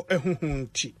Yudafo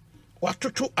ehuhunti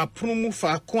watoto apono mu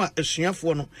faako a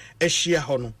asuafo no ahia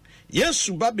ho no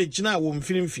Yesu ba begina wo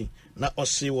mfirimfi na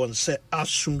ose won se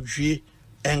asumdwe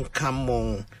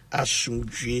enkamo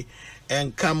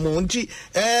nti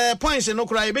points no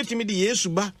kura ebetimi de Yesu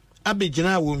ba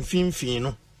abegina wo mfirimfi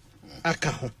no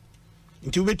aka ho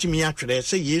nti obetimi atwere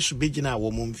se Yesu begina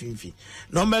wo mfirimfi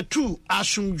number 2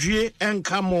 asumdwe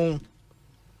enkamo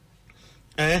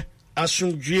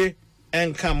asumdwe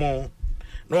enkamo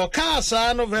no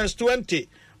kasa no verse 20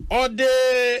 ode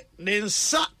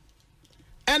nensa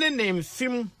ene name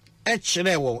film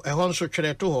echere wo ehon so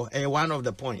twere to ho one of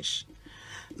the points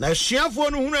na shiafo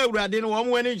no hunu awurade no wo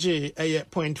mo ani je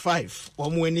 0.5 wo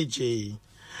mo ani je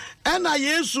ena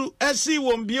Yesu esi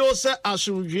won bio se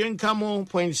asumdwe nkamo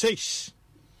 0.6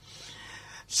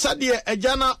 sadie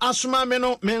ejana asuma me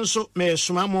no menso me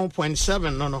suma mo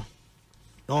 0.7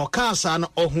 no kasa no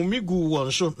ohumigu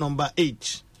won so number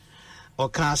 8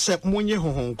 oka se munye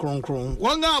hohon kronkron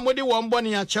wonga mode won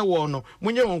bone ya che won no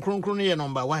munye won kronkron ye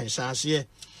number 1 saase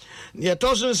ye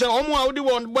tosun se omo a wode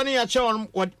won bone ya che won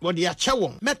wode ya che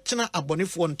won metena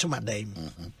abonefo ntomadai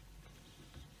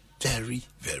very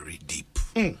very deep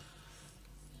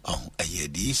aye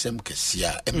di sem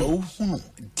kesia e ba hunu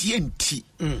dienti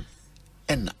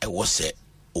en e wo se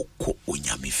okọ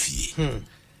onyame fie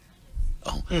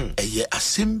eye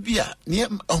asembia ne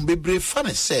bebre fa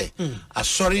ne se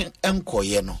asori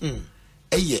enkoye no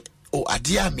eye o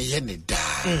ade a me ye ne da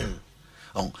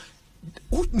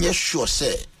unye sure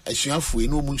se asuafo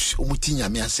eno mu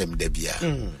tinyame asem da bia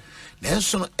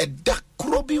nanso no eda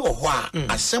kro bi wo ho a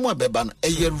asem abeba no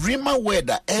eye rima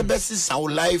word a ebesi our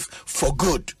life for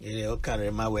good o carry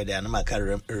my word and ma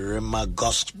carry rima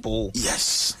gospel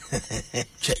yes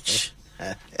church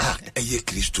eye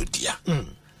Kristo dia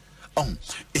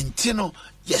intino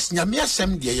yes nyame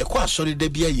asem de ye kwa asori da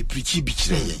bia ye preach bi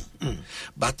kire yen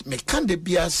but me kan de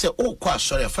bia se o kwa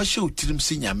asori afa hye otirim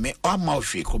se nyame o ama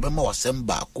ohwe ko be ma wasem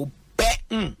ba ko be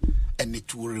and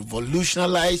it will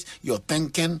revolutionize your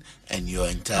thinking and your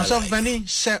entire life. So many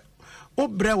se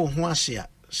obre wo ho ase a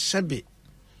sebe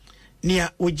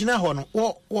nia ogina ho no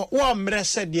wo mre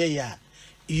se de ya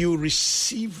you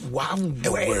receive one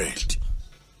word.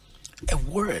 A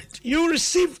word. You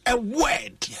receive a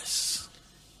word. Yes.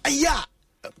 Yeah.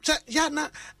 yana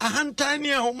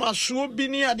ahantani ahoma so bi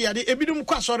ni ade ebidum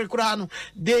kwa sorry kura no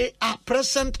they are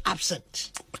present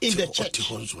absent in the church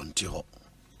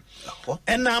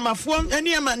and amafo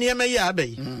ani ama ya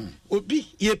abai obi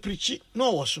ye preach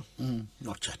no wo so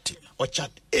no chat o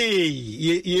chat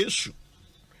yesu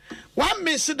one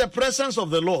miss the presence of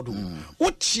the Lord.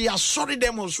 What you are sorry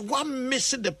demos one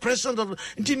miss the presence of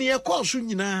the cause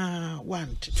nyina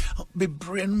want be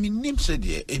brain me name said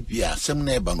ebia sem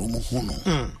na eba no mu hu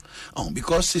no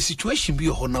because the situation be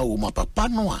ho na wo ma papa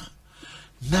no a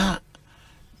na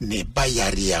ne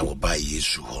bayare a wo ba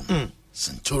Yesu ho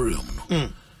centurion no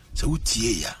se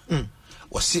utie ya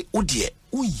wo se wo de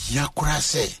unya kora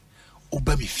se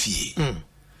oba me fie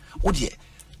wo de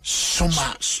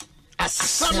soma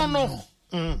asano no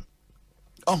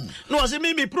no ase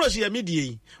me prosi ya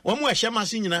medie wo mu ahia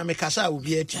mase nyina me kasa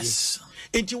obi atie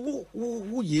enti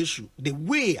wo Yesu the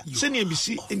way sene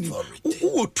ebisi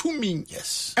wo tumi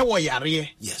e wo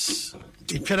yare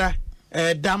itwera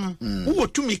dam wo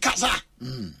tumi kasa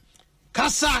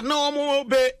na omo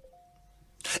be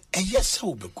yes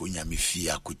wo be konya me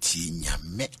fie akoti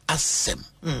nyame asem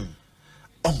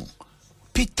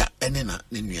Peter enena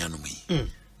ne nuanom yi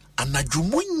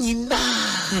anadwumo nyina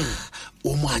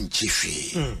o man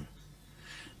chife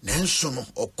nanso no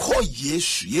okọ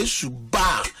Yesu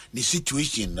ba the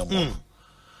situation no mo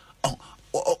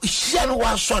hia no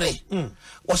wa sorry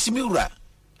wasimiwura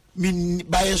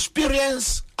by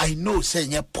experience I know say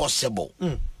it possible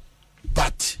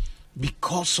but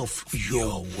because of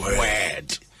your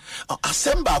word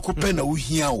Asempa ko pe na wo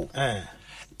hia wo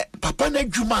papa na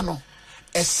dwuma no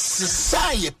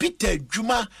Esaye Peter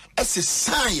Juma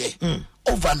esaye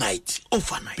overnight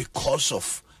because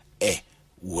of a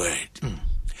word.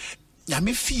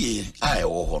 Nyame fie aye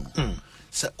wo ho no.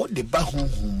 Se o de ba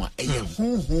honhom a eye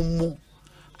honhom mu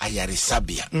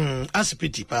ayaresabia.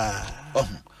 Aspiti pa.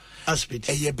 Aspiti.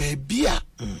 Eye ba bia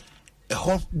e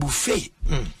ho buffet.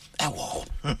 E wo.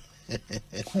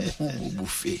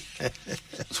 Buffet.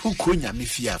 So ko nyame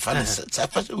fie afa na sa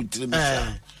fa so utirem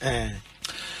sha.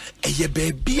 Eye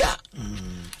baby a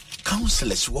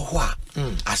counselors wo ho a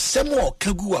asem o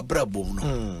kagu abrabom no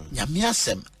nyame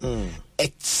asem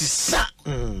etisa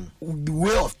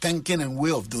way of thinking and way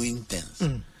of doing things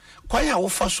kwanya wo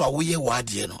fa so a wo ye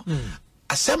wade no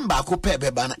asem ba ko pe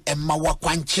beba na emma wa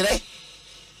kwankyere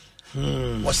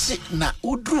wo se na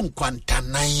udru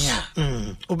nkwantanan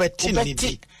a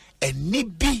obeti eni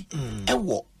bi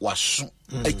ewo waso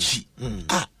achi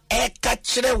a eka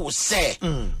kyere wo se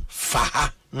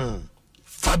faha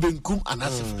fabenkum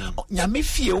anasif nyame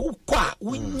fie wo kwa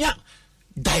wonya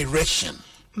direction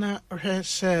na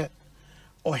say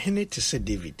ohene to say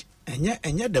David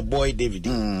enya the boy David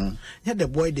nya the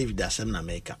boy David asem na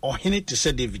America ohene to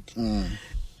say David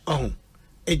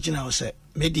ejina wo say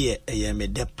me de eye me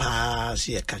de pa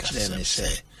se e ka kire me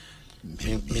say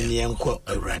me enko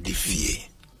awrade fie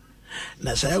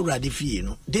na say awrade fie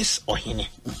no this ohene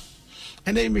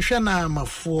and then me shana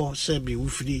mafo say be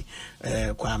wufiri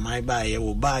kwa mai ba ye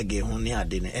wo bag ho ne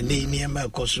ade ne and then me ma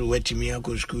koso watimi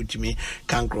akọ school timi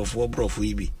kankrofo brofo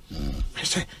ibi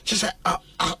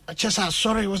just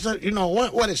sorry was that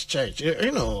what is church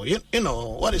you know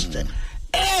what is church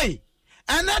hey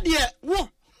anadia wo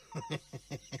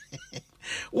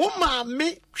wo ma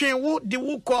me twen wo de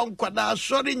wo ko nkwada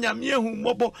sorry nyame ehu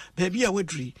mobo ba bia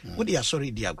waduri wo de sorry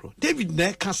di agro David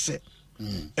na ka se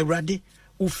Ewrade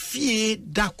ufie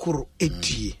dakoro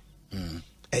etie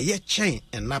eye chen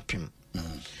enapim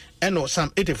eno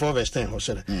Psalm 84 verse 10 ho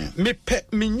said me pe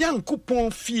me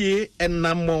nyankopon fie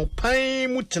enamo pan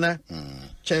mutena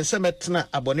chen se metena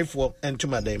abonefo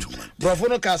entumadam brofo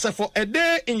no ka say for a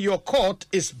day in your court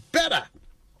is better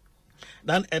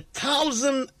than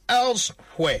 1,000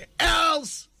 elsewhere.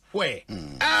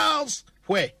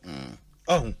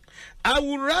 I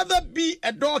would rather be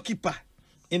a doorkeeper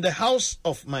in the house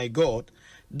of my God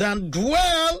than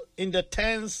dwell in the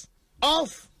tents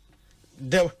of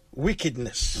the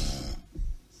wickedness.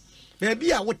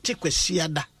 Maybe I would take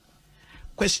kwesiada.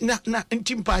 Na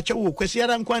ntimpacha wo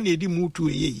kwesiada nkwa na edi mutu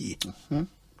eyeyi.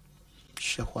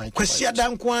 Kwesiada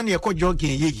nkwa na ekọ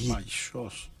jogging eyeyi.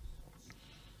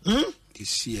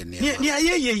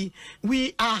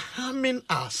 We are harming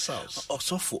ourselves.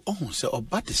 Also for say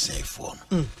oba de say for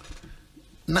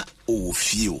na o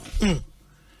feel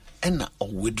na o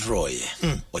withdraw ye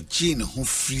o gene who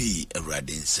free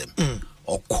Ewrade nsem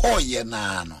o call ye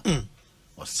na no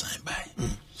o sign by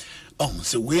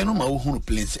so we no ma wo hunu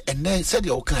place and then said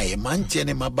you kan ye man tie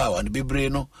ne mabawa ne bebre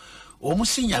no o mu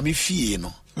si nyame fie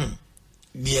no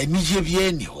ne anije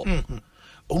bia ni ho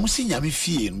o mu si nyame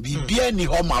fie no bibia ni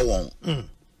ho ma won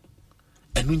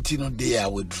Anunti no they are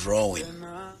withdrawing.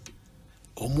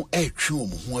 Omu etwe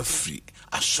omu ho afiri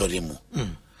asore mu.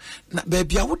 Na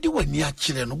baby a wodi wani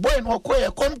akire no boy no okoye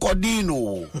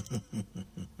konkodino.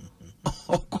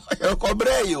 Okoye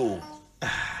kobreyo.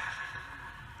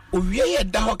 Owie ye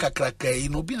da ho kakraka yi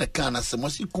no bi na kan na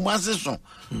semosi kumase so.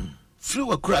 Free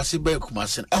wa krase ba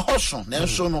kumase. Ehoso na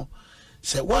enso no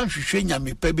se wan hwehwe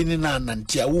nyame pa bi ni na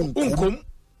anantia wonkom.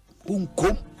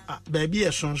 Baby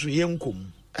esonso ye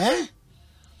nkom.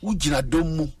 Ujina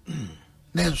domu.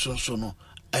 Na enso so no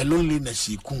a loneliness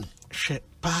ikun.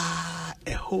 Pa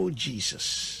a whole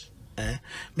Jesus.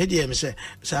 Media me say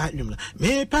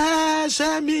me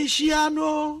pasa mi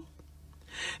shiano.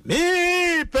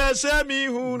 Me pesa mi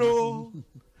huno.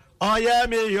 Oya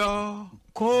me yo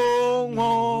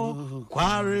kongo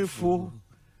kwarefo.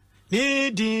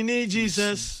 Ni dini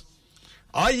Jesus.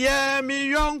 Oya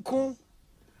mi yonku.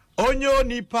 Onyo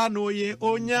nipa no ye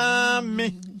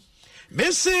onyame.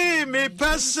 Me si me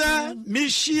pesa mi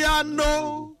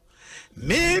shiano.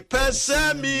 Me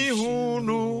pesa mi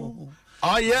hunu.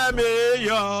 Oya me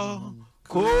yo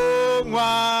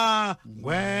kongo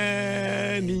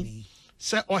gweni.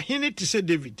 Se ohini ti se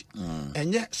David.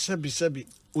 Enye sebi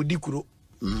odikuro.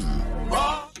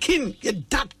 King,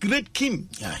 that great king.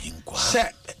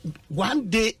 Say one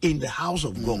day in the house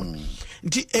of God.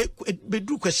 Nti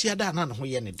bedu kwasi ada na ho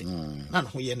ye ne de. Na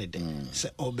ho ye ne de.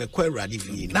 Se obekwa urade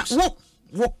vie. Na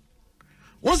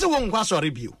wo se won kwa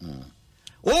sori bio.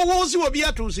 Wo si obi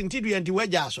ato sintidu enti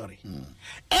waja asori.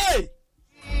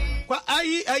 Kwa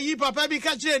ayi papa bi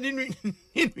ka kire ni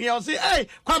o say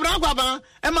kwa ba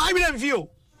e ma ayi mfio.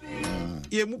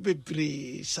 Ye mu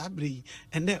bebre sabri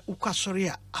and then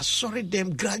sorry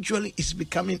them gradually is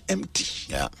becoming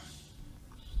empty. Yeah.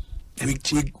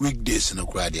 Weekdays no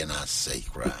crowd and I say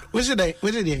crowd. What's it there?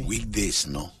 Weekdays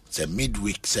no. It's a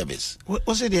midweek service.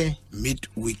 What's it there?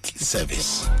 Midweek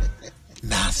service.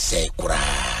 Na say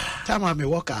crowd. Time I me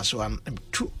walk as one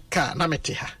 2 car na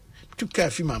meteha. 2 car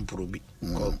fi man probi.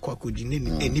 Kwa kujini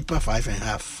nipa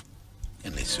 5.5.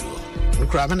 And it's so.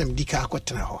 Crowd na mdika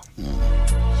akwetena ho.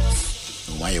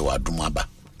 Why you are dumaba?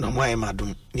 No, why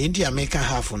madam? The India make a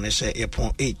half on say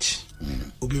upon 8.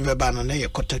 Ubi beba na ye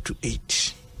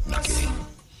 7:45. Okay.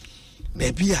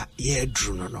 Baby, ye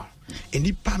drew no.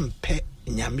 Any pampe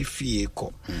nyame fie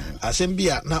ko.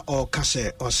 Asembia na o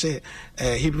kase o say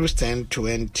Hebrews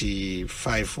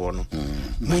 10:25 or no.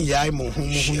 Mun yai mo hu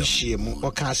hie mu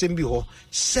o ka asembi ho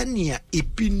senia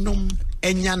ebinom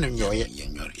enya no nyoye.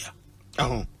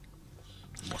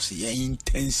 Was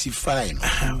intensifying.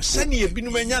 Send ye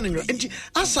binu menya no.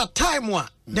 As a time wa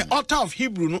the author of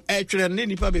Hebrew no actually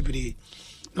nipa bebre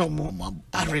no more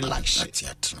relax.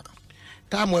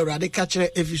 Time where they catch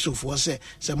Ephesians for say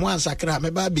mo ansakra me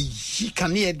ba be yi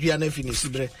kan e dua na finish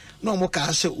bre no mo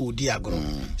ka se odi agro.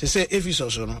 Say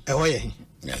Ephesians no e ho ye.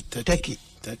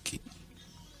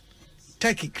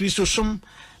 Turkey Christosum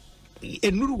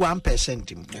enuru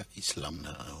 1% Islam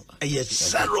now. Yes,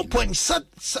 0.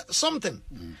 Something.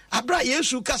 Abra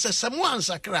Yesu kasa samu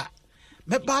ansakra.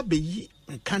 Me ba be yi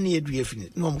kan e dua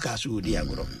finish no mo ka se odi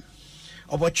agro.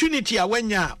 Opportunity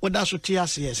awenya oda so tie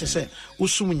ase say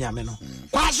usum nyame no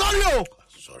kwa sorry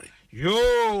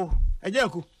yo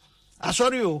ejaku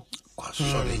asori o kwa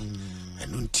sorry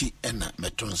enunti ena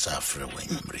metonsa afre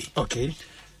wenyamre okay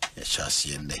ya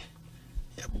chase ende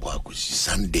ya bwaku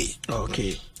Sunday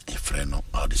okay a friend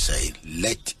of the say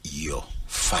let your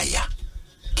fire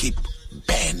keep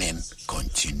burning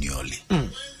continually.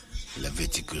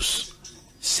 Leviticus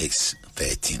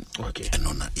 6:13. Okay. And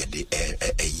on yede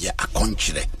ya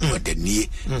akonchire no de nie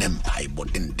na mpaibo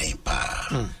den pa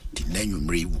di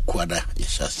nanwumre kwada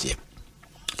yesase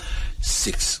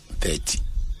 6:30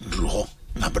 dro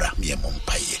Abraham ye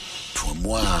mompaye to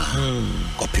mo a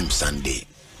kopim Sunday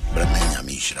brana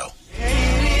nyame hirawo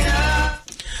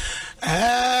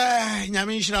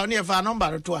nyame hirawo ne fa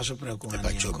number to asopreko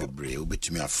ba chobebre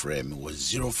obetimi aframe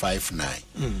was 059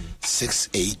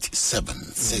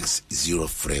 687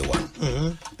 6031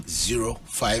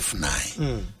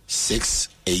 059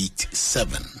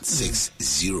 687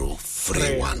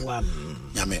 6031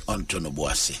 nyame onto no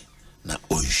boase na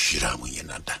onhira mu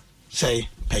yenada say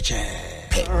peche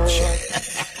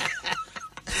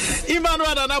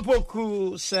Emmanuel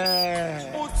Anapoku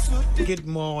say good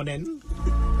morning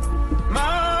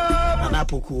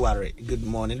Anapoku ware good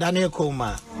morning Daniel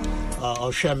Koma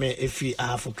Oshame Efi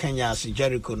Afu Kenya's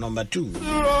Jericho number 2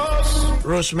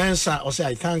 Rose Mensa say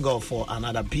I thank God for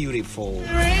another beautiful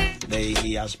day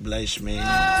he has blessed me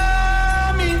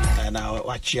and I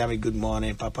watch you good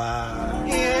morning Papa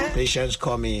patience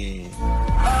coming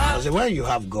I say when you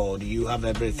have God you have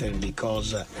everything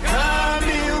because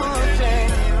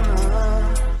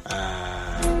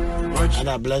much. And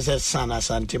a blessed son,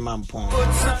 Asante Mampon,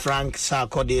 Frank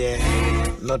Sarkodie,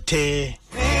 Lotte,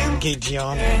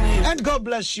 Gideon, and God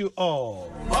bless you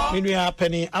all. Minu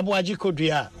Happening, Abuaji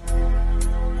Kodria,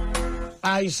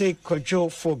 Isaac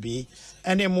Kojo Phoebe,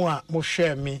 and Emwa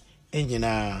Moshemi,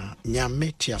 Enina,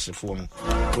 Nyame Tiasifon.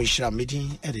 We shall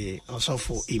meeting at the also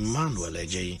for Emmanuel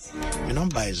AJ. My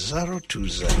number is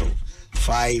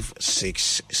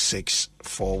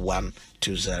 020-566-4120.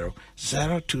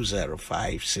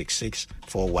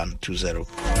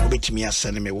 020-566-4120. Obit me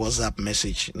send me WhatsApp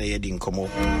message na yedi nkomo.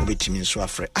 Obit me so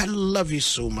afre. I love you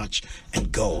so much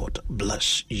and God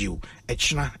bless you.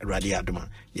 Echna radi aduma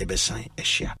yebesan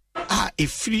ehia.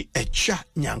 Efiri echa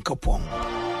nyankopon.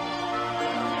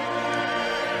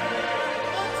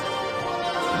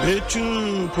 Betu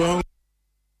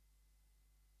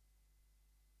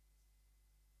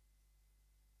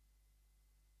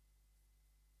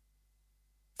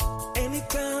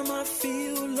anytime I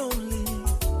feel lonely,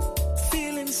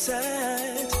 feeling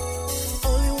sad,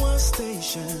 only one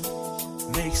station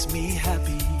makes me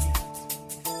happy.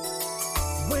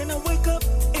 When I wake up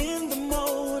in the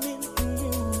morning,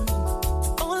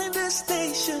 only this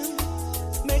station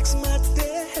makes my day.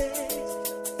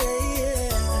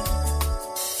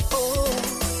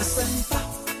 Asempa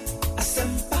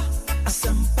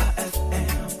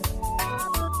FM.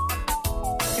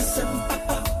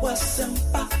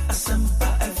 Asempa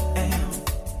FM.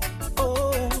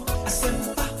 Oh,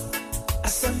 Asempa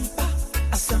FM.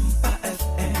 Asempa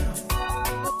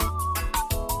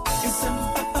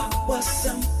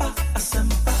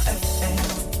FM.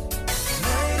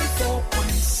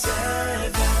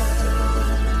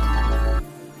 94.7.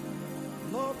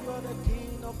 Lord, you are the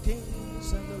King of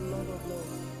Kings and the Lord of Lords.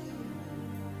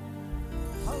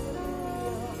 Hallelujah.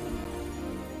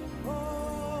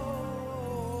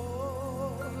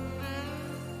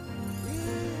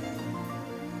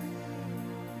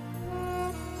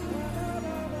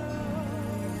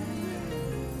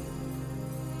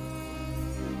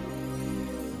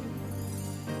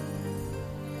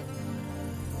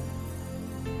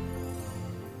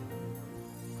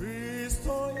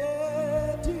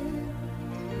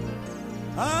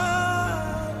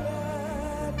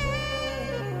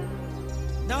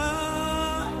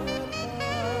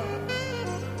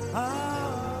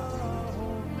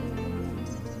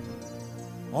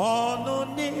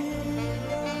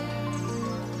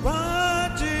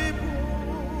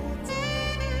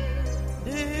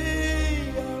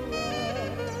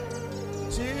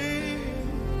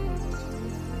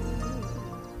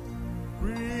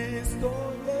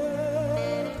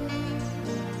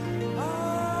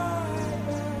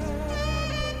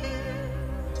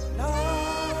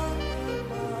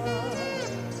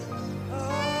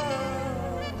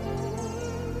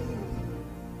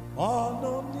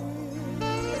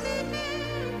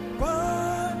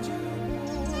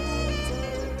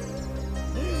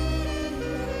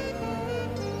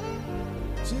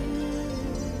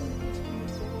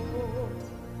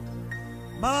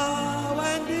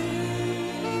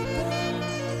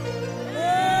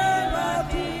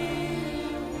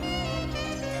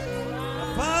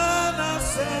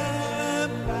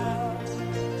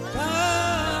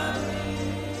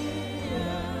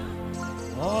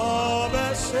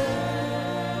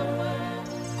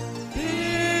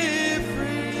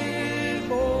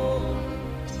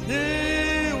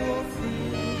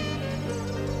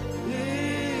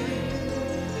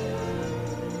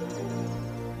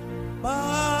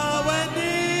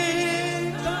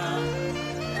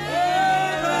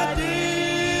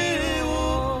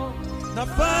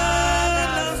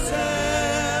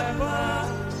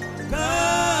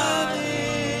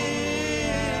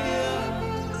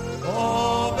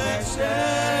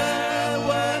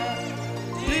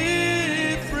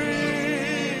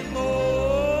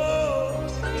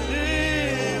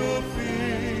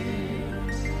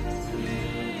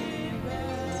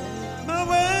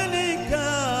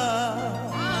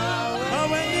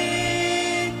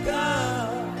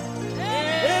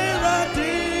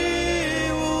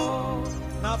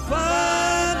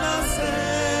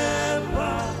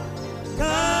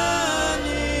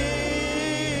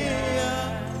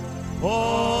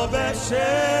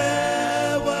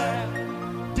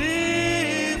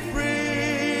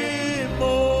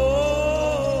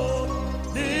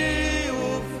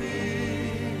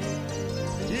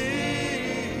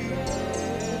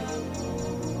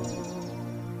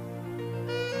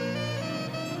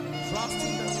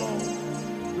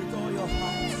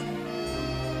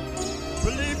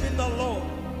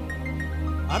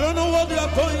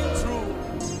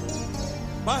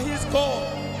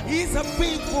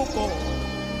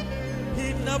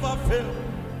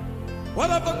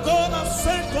 Whatever God has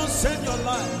said concerning your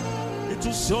life, it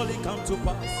will surely come to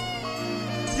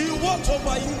pass. He will watch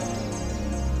over you.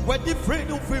 When the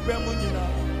friend of freedom, He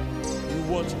will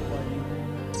watch over you.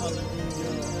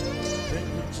 Hallelujah. Thank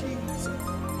you, Jesus.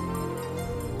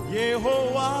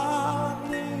 Yehovah,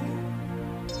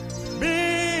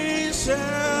 be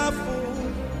careful.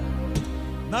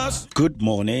 Good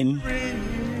morning.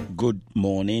 Good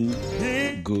morning.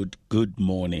 Good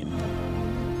morning.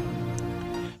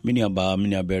 Many about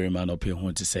many berry man up here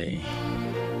want to say.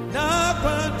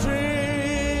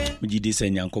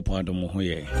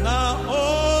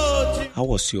 How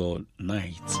was your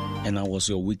night and how was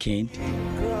your weekend?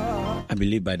 I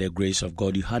believe by the grace of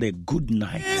God you had a good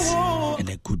night and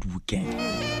a good weekend.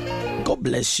 God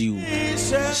bless you.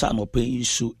 Son of pain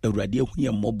so a radio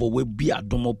here mobile will be a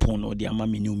domo pono the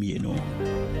amaminium.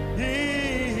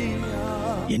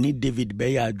 You need David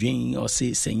Bayer dream or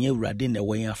say Senye Radin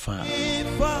away a farm.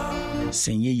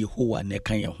 Senye Yehowa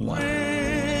Nekaya Hua.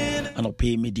 And I'll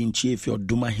pay me din chief your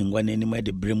Duma Hingwan anywhere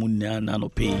the Bremunia and I'll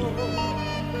pay.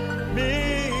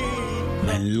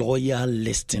 My loyal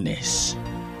listeners,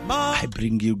 I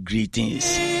bring you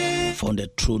greetings from the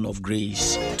throne of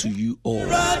grace to you all.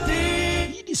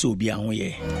 This will be our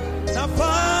way.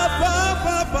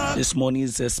 This morning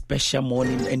is a special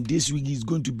morning, and this week is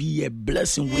going to be a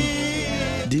blessing week.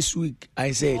 This week,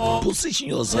 I said, position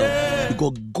yourself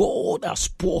because God has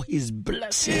poured His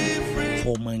blessing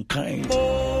for mankind.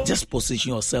 Just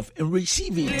position yourself and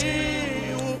receive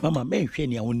it. Mama,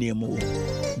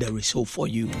 there is hope for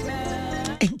you.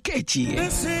 Engage ye.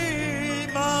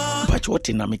 But what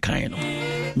in Amikano?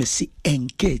 Me see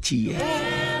engage ye.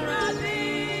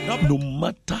 No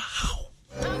matter how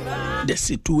the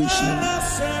situation,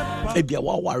 maybe a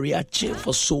warrior chair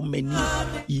for so many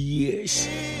years.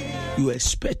 You are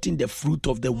expecting the fruit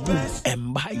of the womb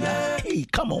and buyer. Hey,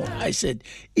 come on. I said,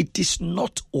 it is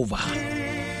not over.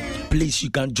 Please, you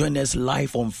can join us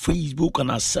live on Facebook on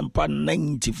Asempa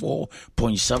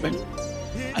 94.7.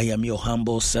 I am your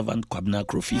humble servant, Kwabna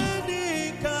Krofi.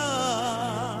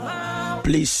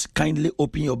 Please kindly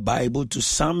open your Bible to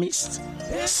Psalmist,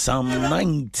 Psalm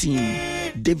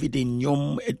 19. David in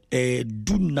Yom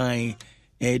Dunai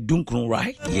Dunkron,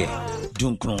 right? Yeah,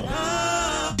 Dunkron.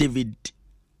 David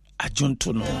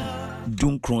Ajuntono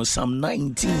Dunkron, Psalm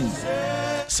 19.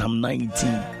 Psalm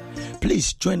 19.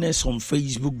 Please join us on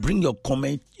Facebook. Bring your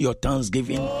comment, your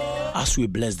thanksgiving as we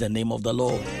bless the name of the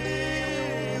Lord.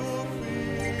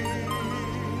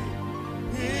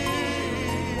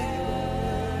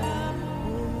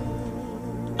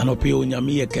 Anope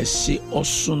onyame kese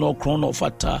osono krono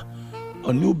fata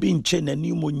onu bi nche na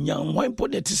ni mo nyan wan po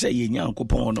de say ye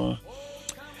nyankopon no.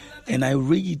 And I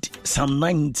read Psalm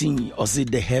 19, or say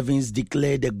the heavens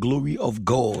declare the glory of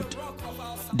God.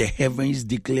 The heavens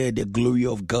declare the glory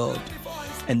of God,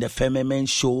 and the firmament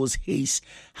shows His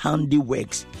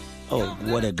handiworks. Oh,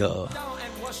 what a God.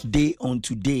 Day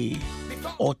unto day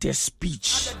utters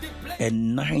speech,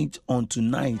 and night unto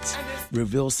night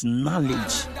reveals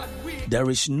knowledge. There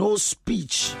is no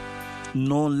speech,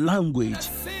 no language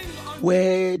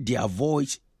where their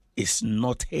voice is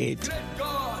not heard.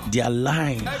 Their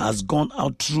line has gone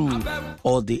out through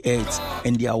all the earth,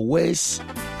 and their words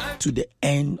to the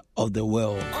end of the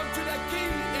world.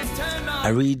 I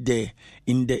read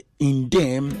in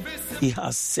them He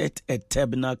has set a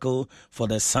tabernacle for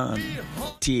the sun.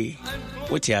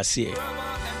 What I say?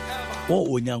 Oh,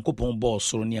 onyankopon boss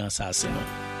so ni asase no.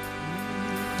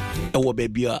 Ewo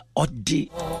bebia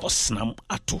odi osnam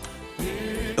ato.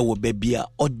 Ewo bebia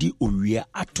odi owia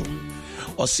ato.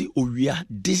 Osi owia,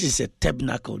 this is a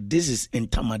tabernacle. This is in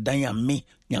Tamadaya me.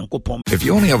 If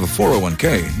you only have a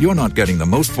 401k, you're not getting the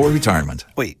most for retirement.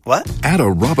 Wait, what? Add a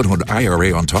Robinhood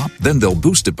IRA on top, then they'll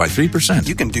boost it by 3%.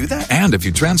 You can do that? And if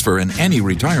you transfer in any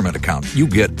retirement account, you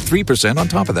get 3% on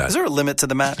top of that. Is there a limit to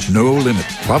the match? No limit.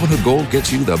 Robinhood Gold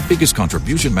gets you the biggest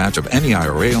contribution match of any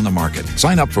IRA on the market.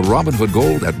 Sign up for Robinhood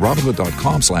Gold at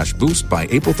Robinhood.com/boost by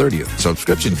April 30th.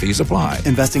 Subscription fees apply.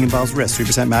 Investing involves risk.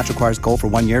 3% match requires gold for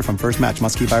 1 year from first match.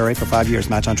 Must keep IRA for 5 years.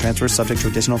 Match on transfers subject to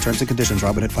additional terms and conditions.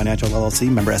 Robinhood Financial LLC.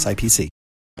 Member SIPC.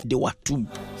 They were two.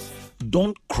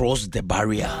 Don't cross the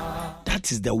barrier.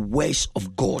 That is the words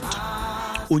of God.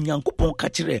 Onyankopon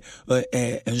kachire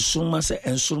ensuma se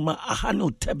ensuma ahano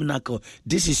tabernacle.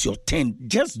 This is your tent.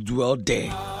 Just dwell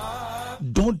there.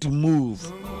 Don't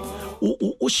move.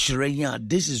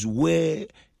 This is where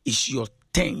is your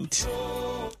tent.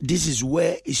 This is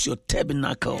where is your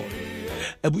tabernacle.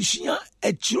 Ebushia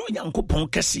echiro Nyankopon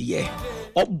kesiye.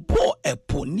 Obo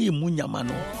epo ni mu nyama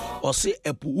no. or say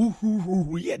epu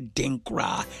ye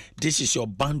denkra. This is your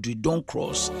boundary, don't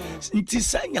cross. Nti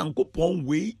sa Nyankopon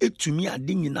we etumi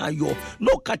ade nyina yo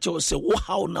no catch us say wo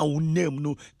how na wo name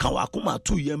no kan wakoma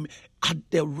to yem at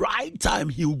the right time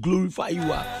he will glorify you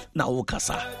na wo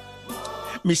kasa.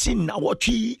 Misi na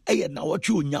watchi na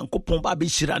watchi Onyankopon ba be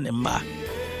shira ne mma.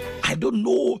 I don't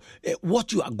know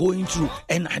what you are going through,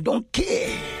 and I don't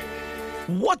care.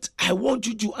 What I want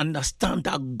you to understand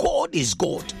that God is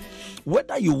God.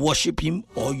 Whether you worship him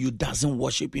or you doesn't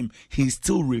worship him, he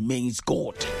still remains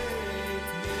God.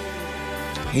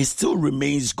 He still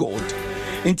remains God.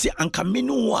 Inti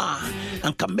ankaminua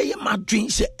ankameye my dream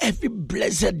say every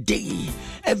blessed day,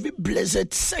 every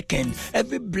blessed second,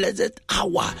 every blessed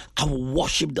hour, I will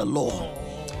worship the Lord.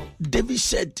 David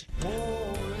said,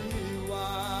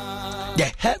 the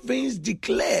heavens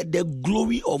declare the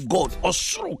glory of God.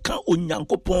 Osoro kan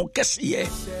Onyankopon kesiye.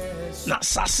 Na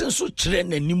sasen so kire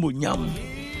nanim onyam.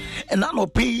 And I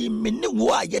not pay many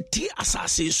wa yeti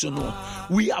asase so no.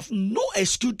 We have no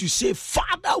excuse to say,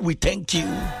 Father, we thank you.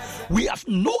 We have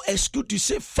no excuse to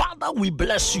say, Father, we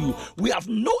bless you. We have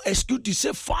no excuse to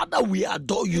say, Father, we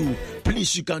adore you.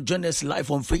 Please, you can join us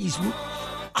live on Facebook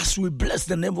as we bless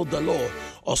the name of the Lord.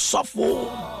 Osafo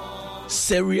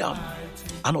Seriam.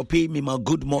 And pay me my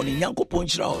good morning. Yanko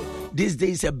Ponchral. This day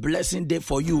is a blessing day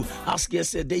for you. As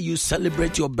yesterday you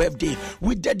celebrate your birthday.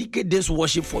 We dedicate this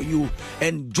worship for you.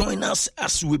 And join us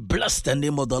as we bless the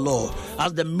name of the Lord.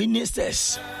 As the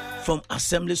ministers from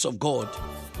Assemblies of God.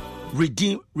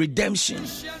 Redemption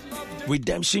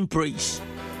praise.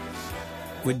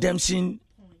 Redemption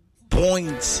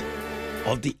points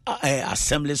of the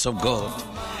Assemblies of God.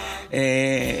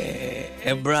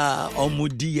 Ebra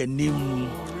Omudi Enim.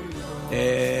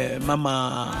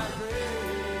 Mama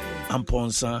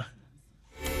Amponsa,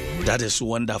 that is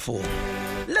wonderful.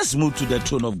 Let's move to the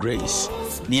throne of grace.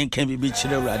 Nien can be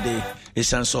chile rade.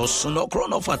 Esanso sono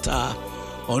chronofata.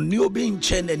 On you being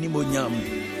chen and nimonyam.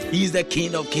 He is the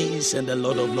King of Kings and the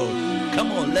Lord of Lords.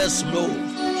 Come on, let's move.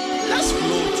 Let's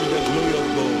flow to the glory of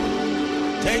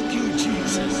God. Thank you,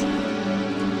 Jesus.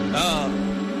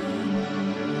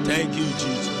 Thank you,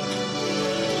 Jesus.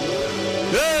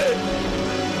 Hey!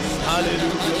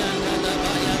 Hallelujah.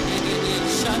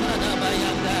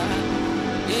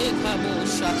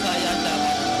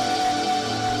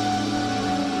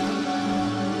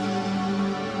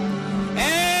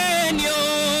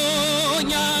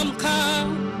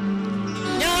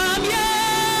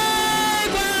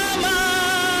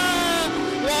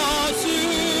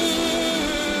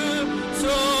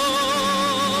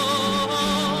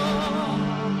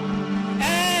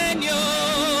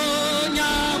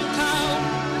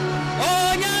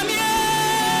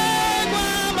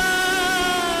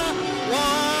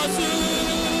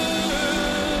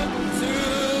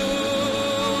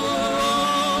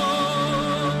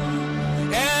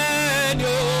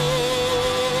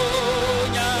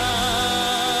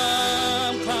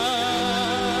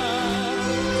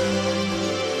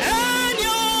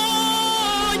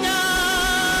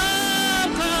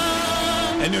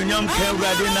 Can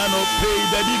ready now pay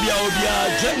the Bibia Obia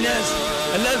genius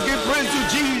and let's give praise to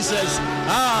Jesus.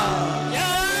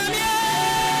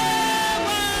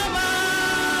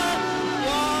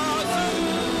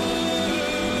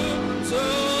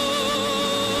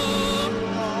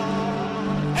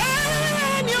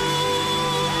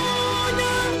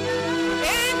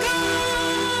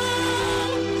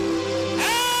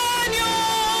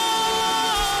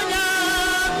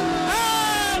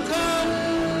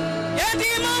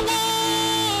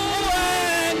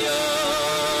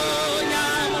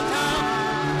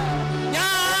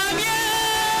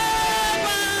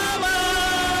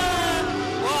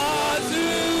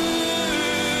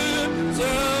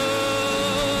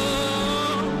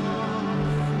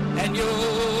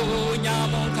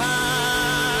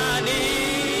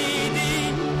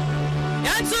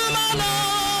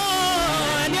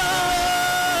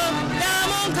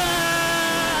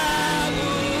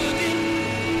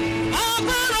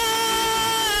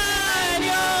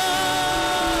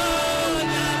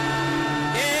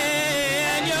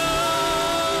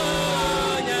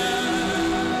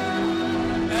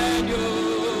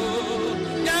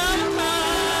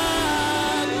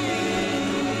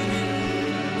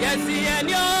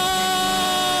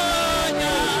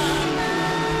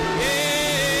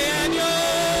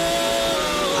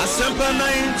 Asempa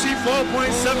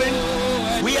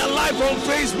 94.7. We are live on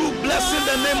Facebook, blessing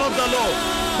the name of the Lord.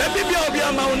 Baby, be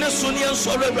my own Sunian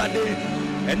sorry ready.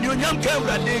 And you young can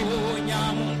ready.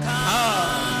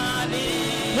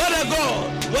 What a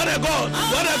God! What a God!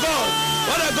 What a God!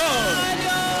 What a God!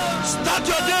 Start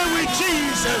your day with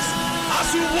Jesus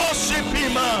as you worship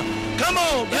Him. Come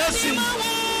on, bless him.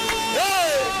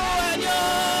 Hey.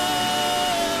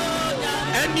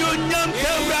 And you young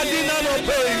Radina no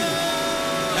pay.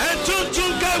 And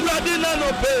Tuntun Radina no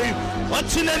pay.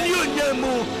 What's in a new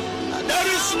Yamu? There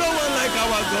is no one like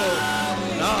our God.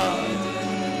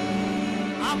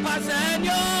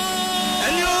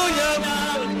 And you young.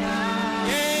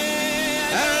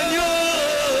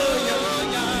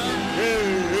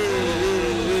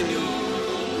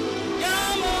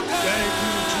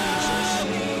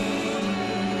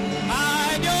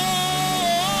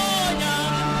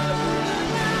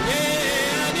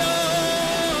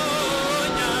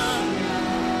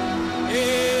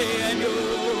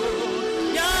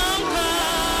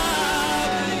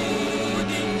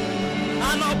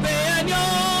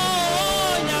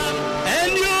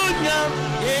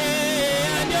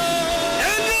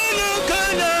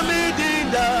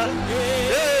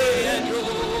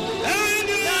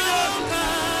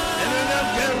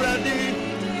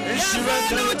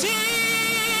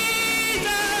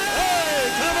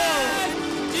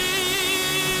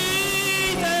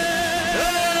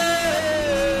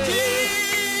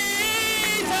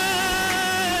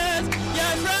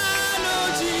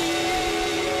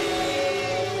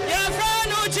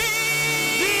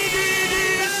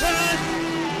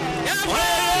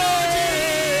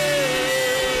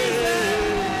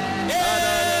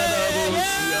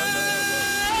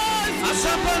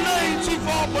 Asempa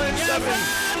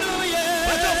 94.7.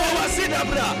 But of our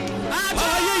Sidabra,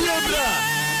 Ayabra,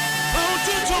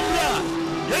 Pautumbra,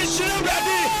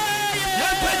 Yeshirabadi,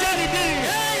 Yapajani,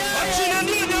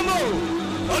 Achinanimo,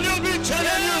 on your beach,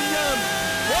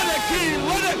 what a king,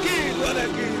 what a king, what a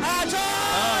king.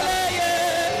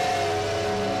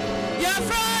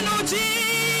 Yafrano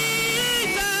Jesus,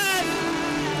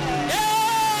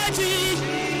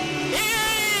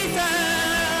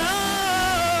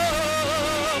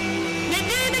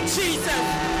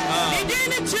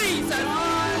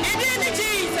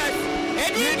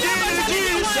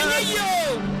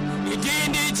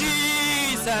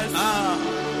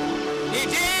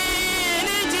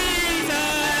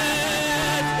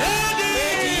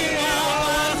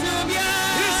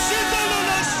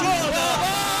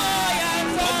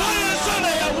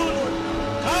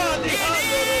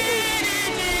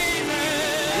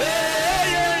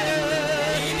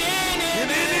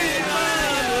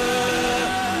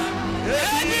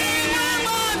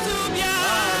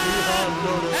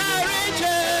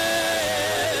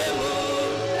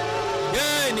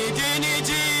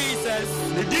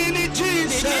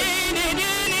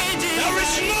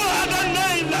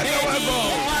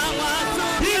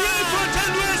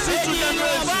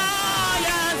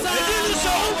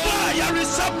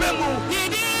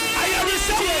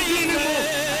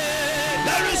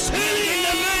 there is healing in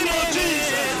the name of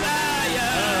Jesus.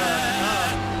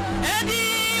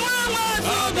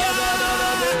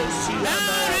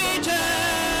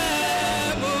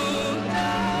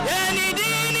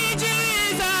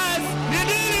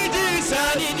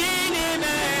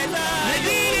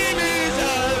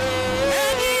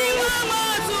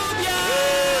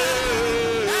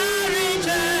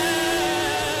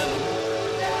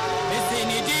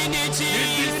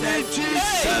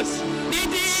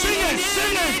 Sing it.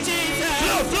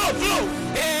 Flow.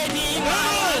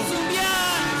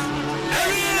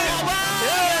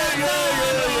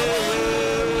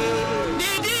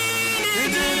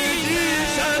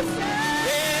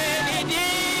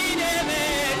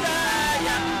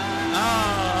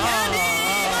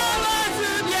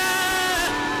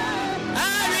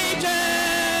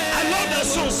 I love that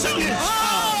song. Sing it.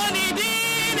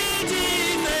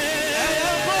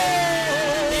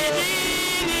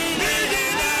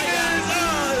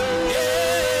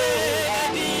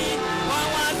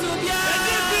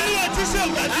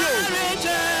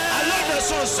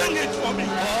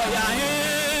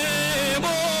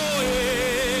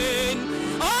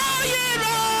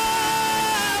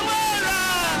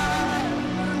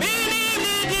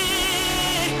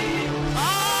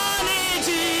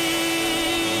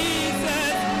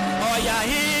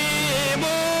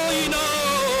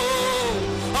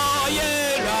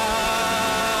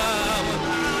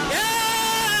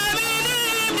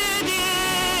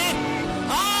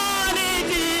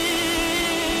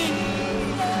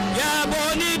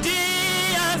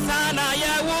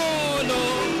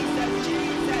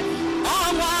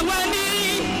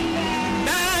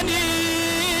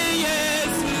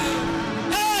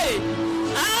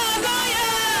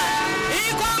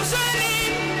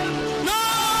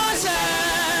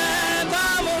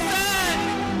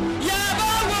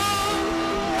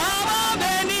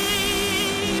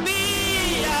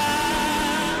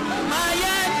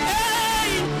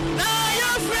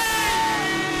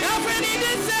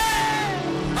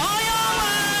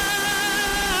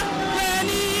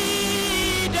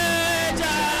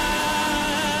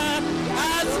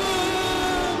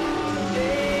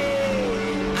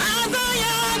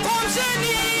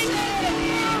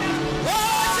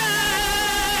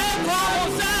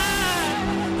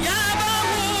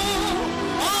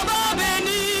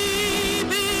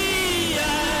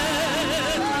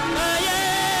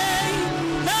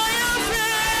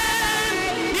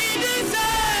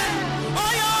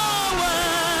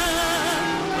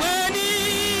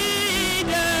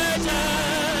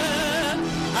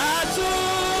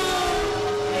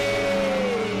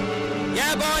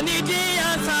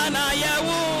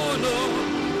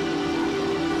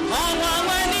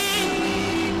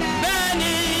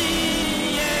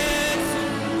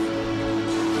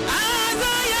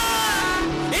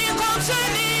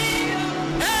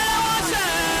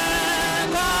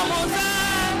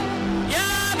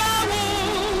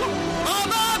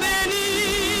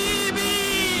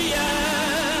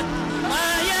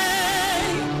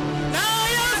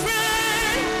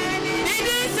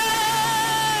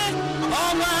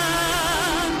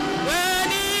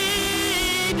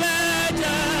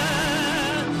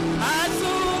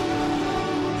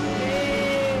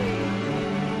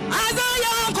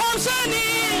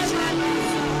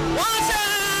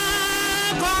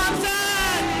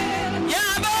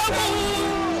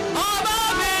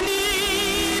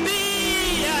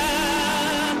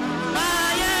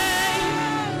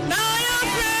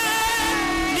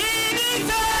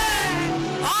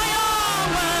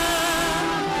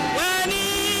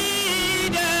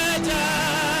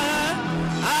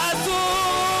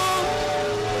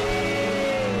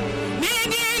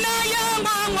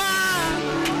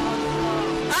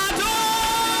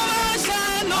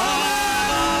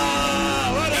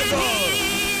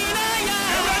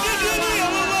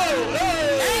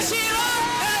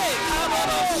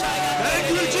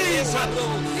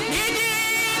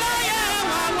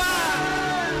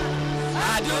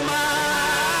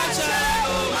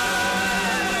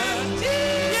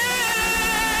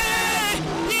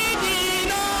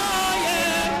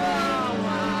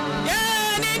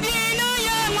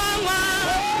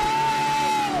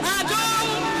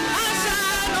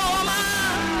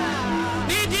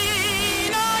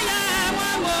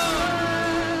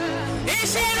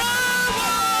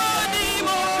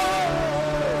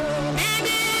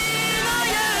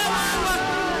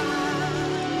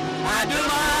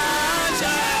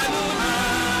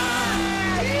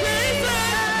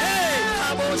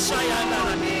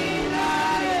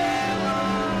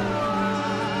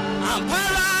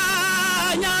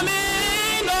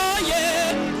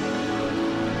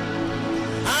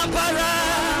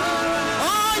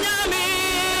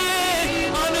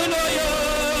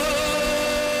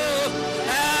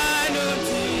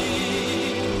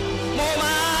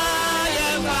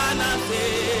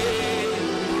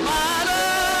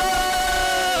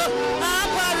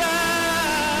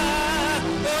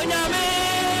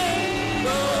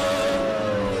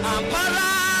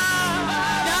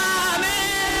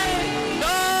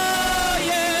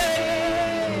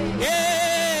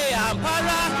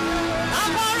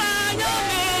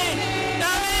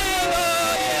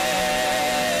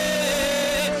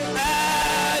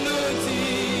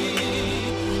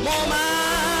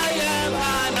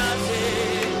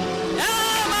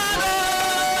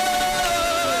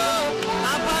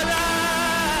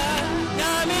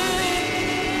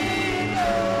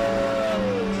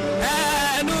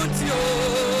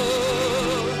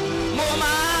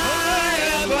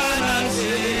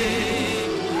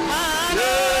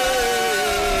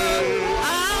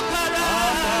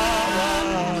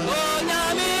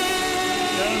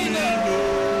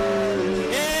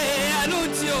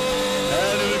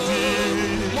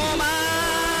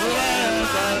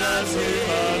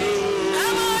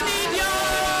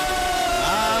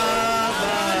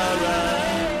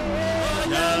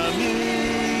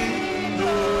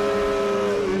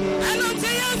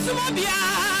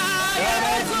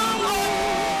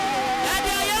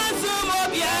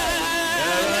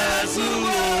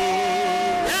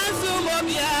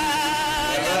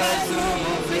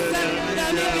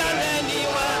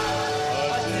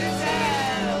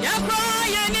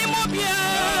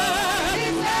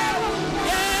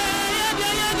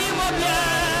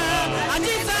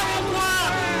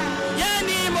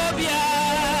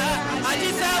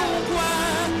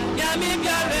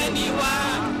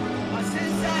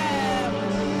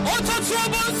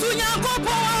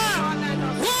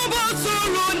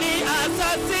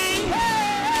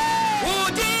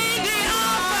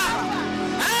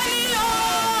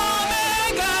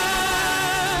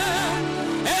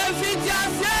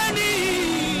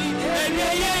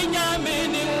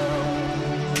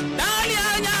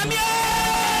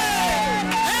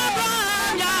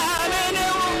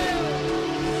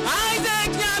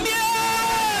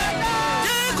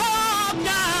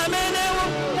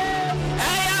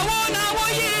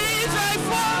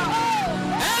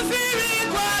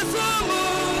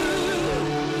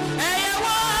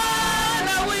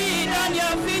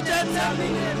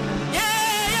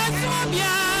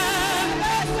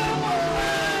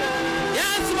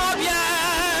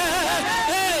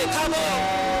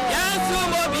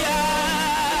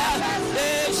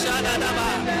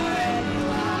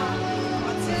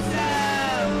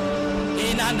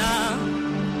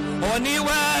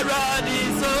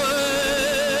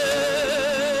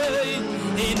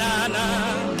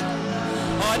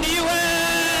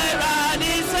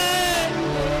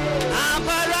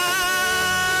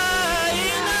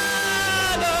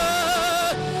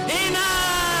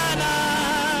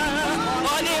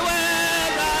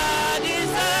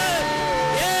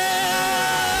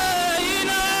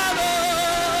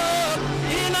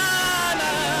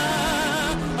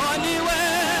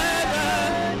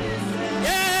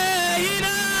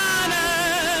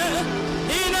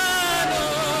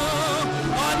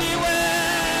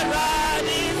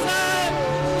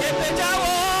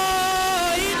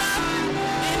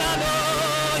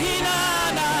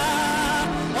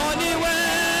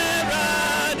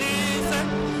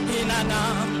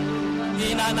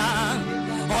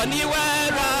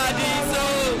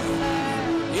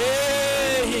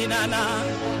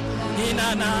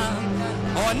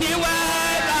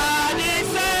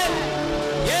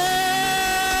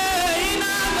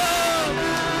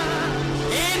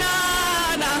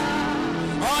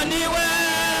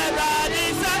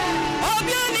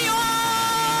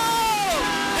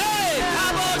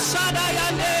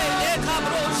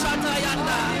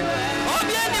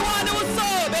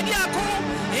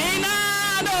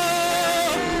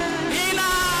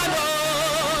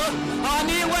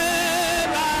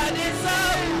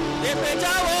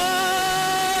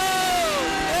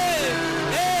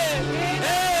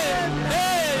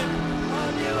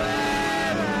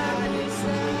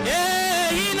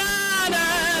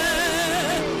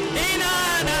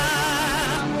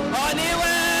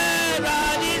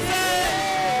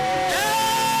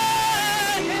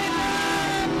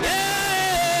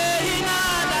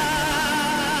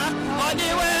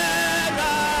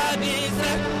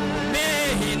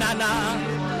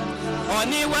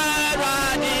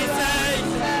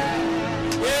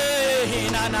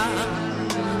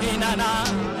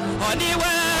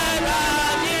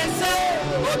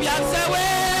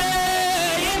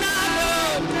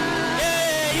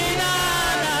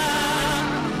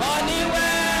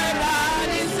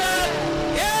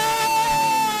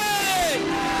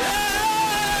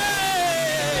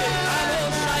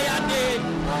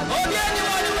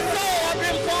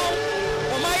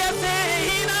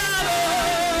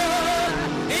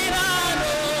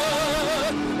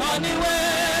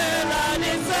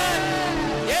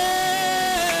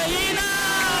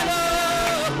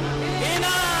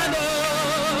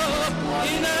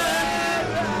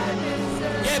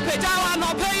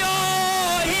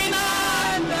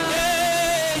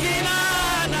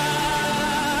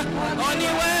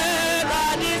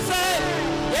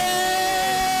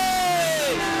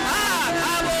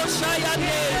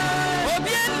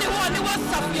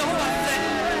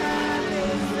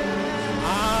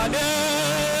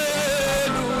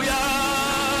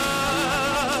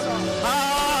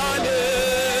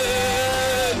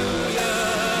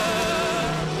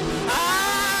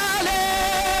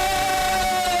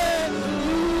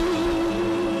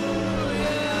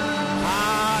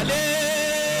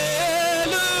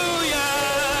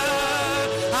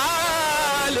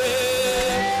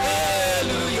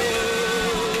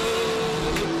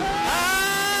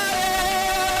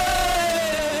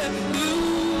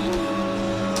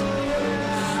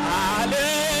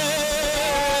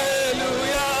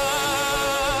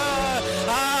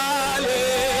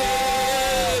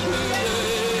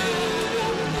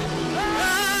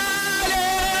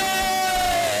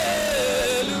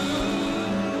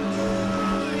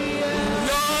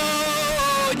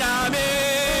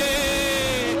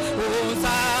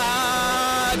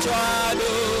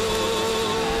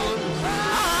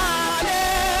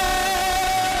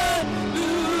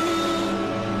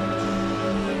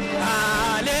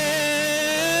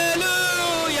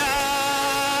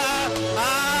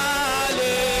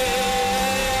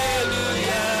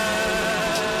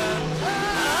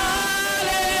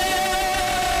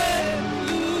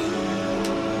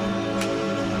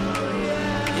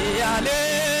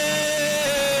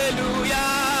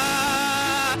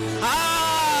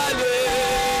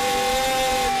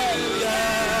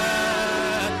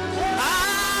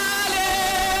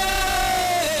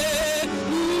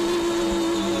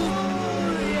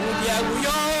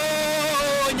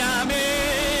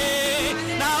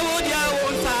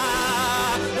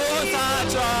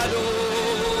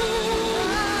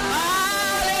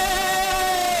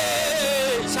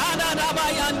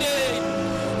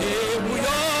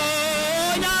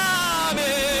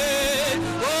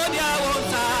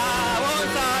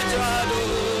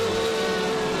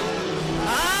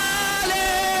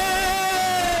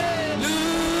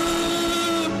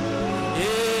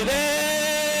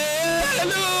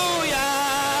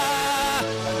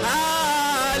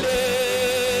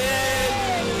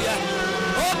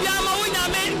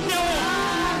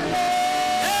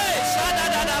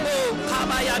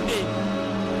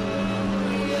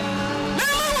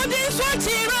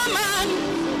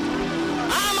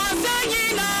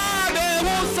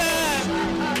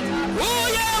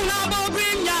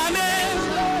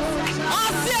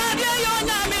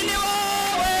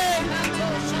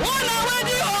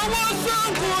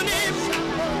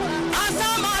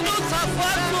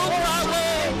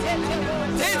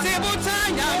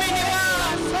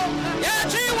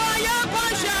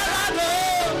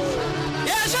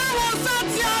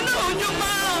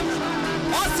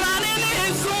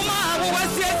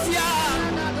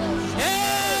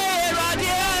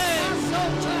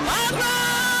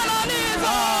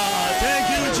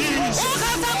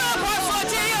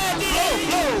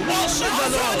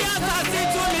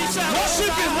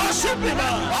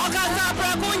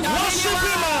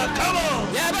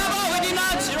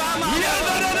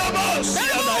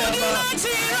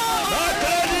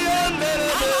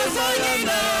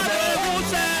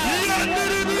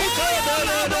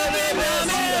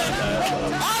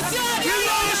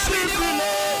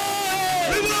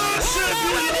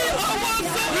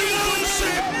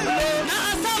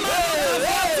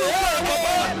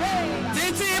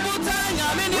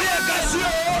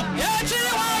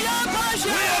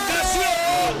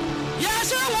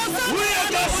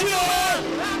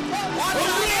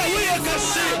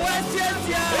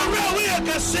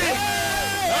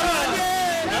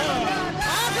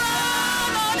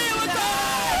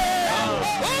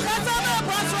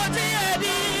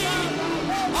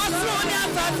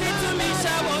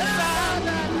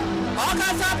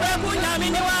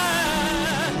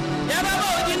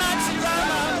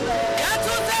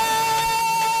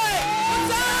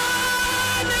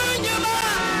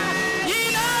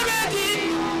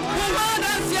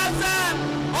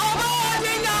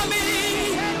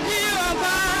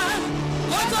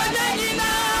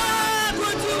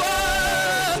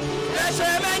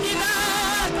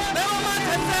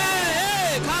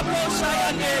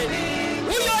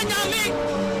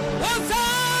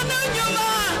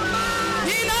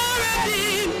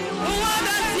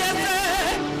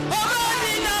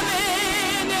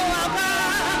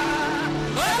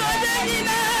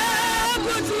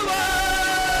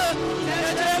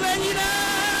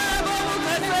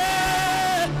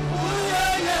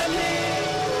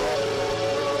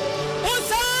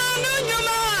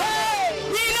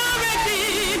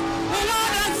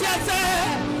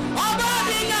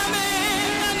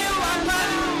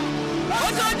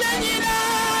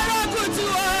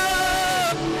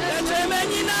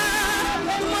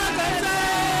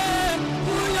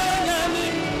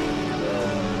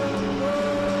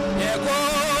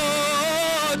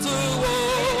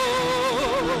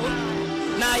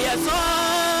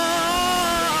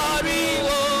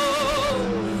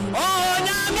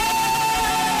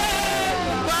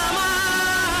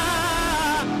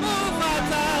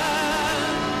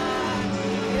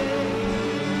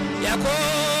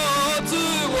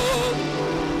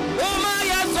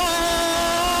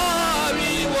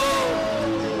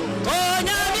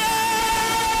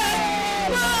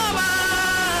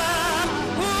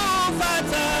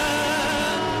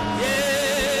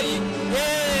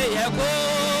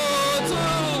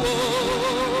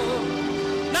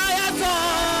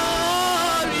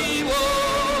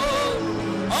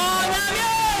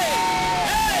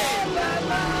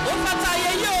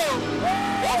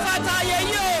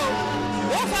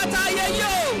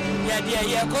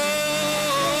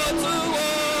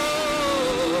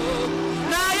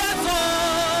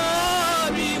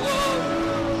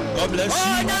 God bless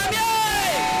you.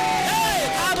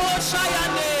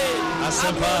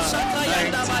 Asempa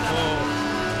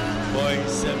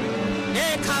 94.7.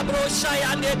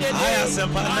 I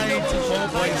Asempa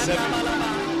 94.7.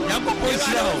 Yanko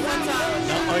Posio.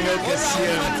 Now on your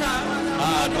Kessia.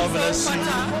 God bless you.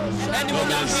 God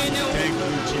bless you. Thank you,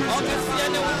 Jesus.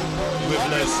 We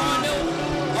bless you.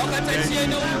 Thank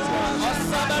you,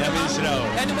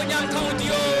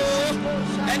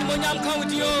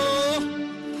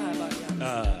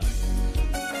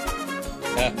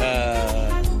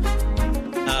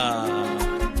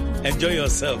 enjoy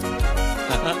yourself.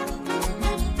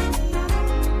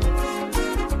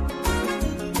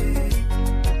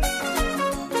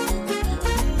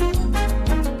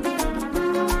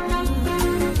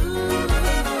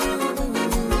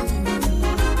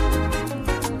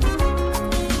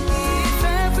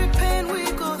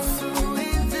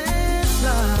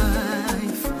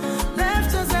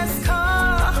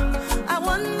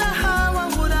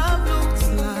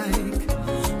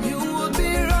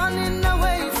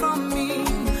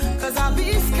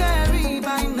 Be scared.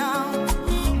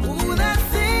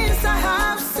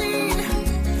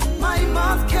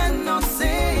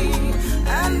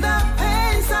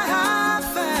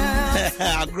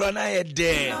 Agrona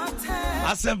there.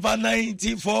 Asempa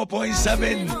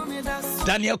 94.7.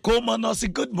 Daniel Coleman also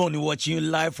good morning, watching you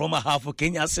live from a half of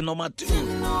Kenya, number 2.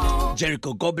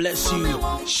 Jericho, God bless you.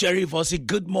 Sheriff also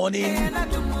good morning.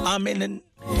 Amen.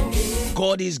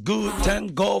 God is good.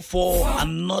 Thank God for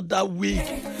another week.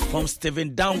 From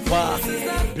Stephen Dankwa,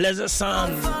 Blessed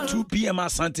Sun, 2 p.m.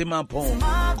 at Santi Mampon.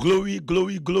 Glory,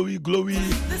 glory, glory, glory.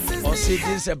 Or say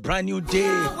this is a brand new day.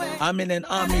 Amen and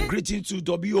Army. Greeting to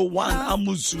W01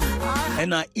 Amuzu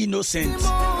and our innocent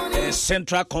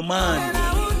Central Command.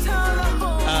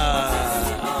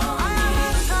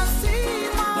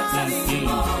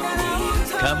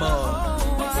 Come on.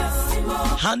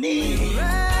 Honey.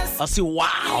 I say,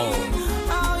 wow.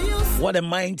 What a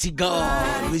mighty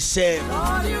God we serve.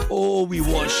 Oh, we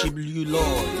worship you,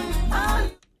 Lord.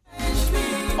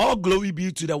 All glory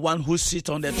be to the one who sits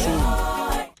on the throne.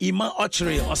 Ima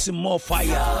Ochre, I say more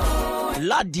fire.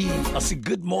 Ladi, I say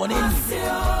good morning.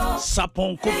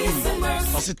 Sapon Kofi,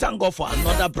 I say thank God for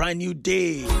another brand new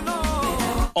day.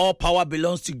 All power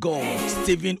belongs to God.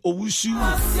 Stephen Owusu,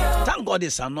 thank God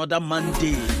it's another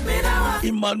Monday.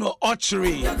 Emmanuel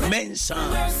Ochre, Mensa,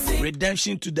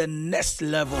 redemption to the next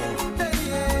level.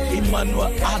 Emmanuel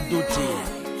Adote,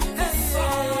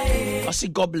 I say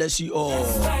God bless you all.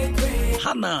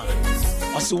 Hannah,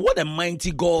 I say what a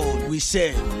mighty God we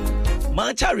serve.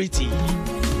 My charity,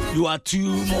 you are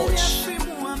too much.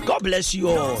 God bless you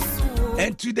all.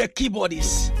 And to the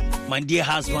keyboardist, my dear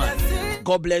husband,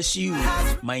 God bless you,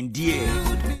 my dear.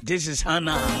 This is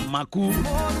Hannah Maku,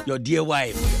 your dear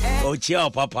wife. Oh, cheer,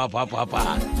 papa.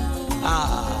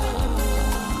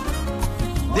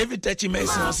 David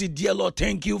Techimesin, I say, dear Lord,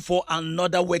 thank you for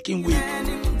another working week.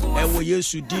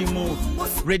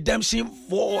 Redemption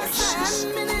voices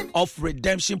of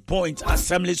Redemption Point,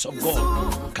 Assemblies of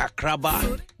God,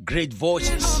 Kakraba, great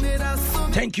voices.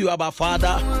 Thank you, Abba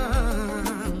Father.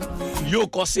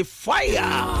 Yokosi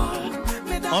fire.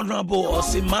 Honorable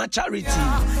Osima Charity,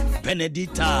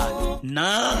 Benedita,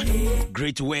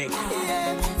 great work.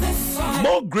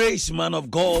 More grace, man of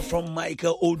God, from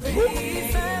Michael Odro.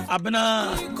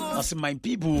 Abena, I say my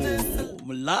people,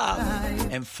 love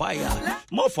and fire.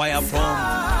 More fire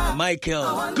from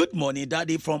Michael. Good morning,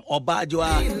 Daddy from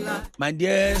Obadua. My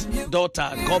dear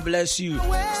daughter, God bless you.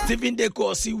 Stephen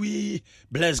Deko, see we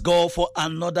bless God for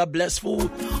another blessful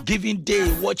giving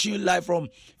day. Watching you live from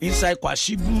inside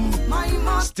Kwashibu.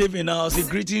 Stephen, I say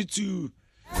greeting to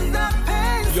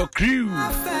your crew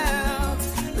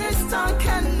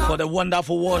for the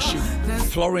wonderful worship.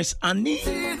 Florence Annie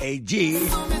AJ,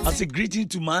 I say greeting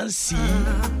to Mansi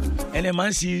and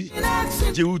Mansi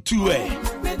Jeutue.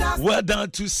 Well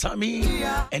done to Sammy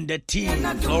and the team.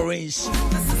 Florence,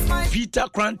 Peter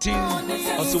Cranton,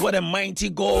 I say what a mighty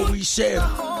God we serve.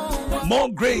 More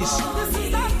grace,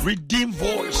 redeemed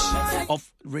voice of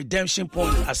Redemption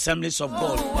Point, Assemblies of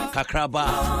God, Kakraba,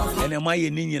 and Emaye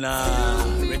Ninina,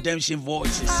 Redemption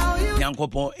Voices,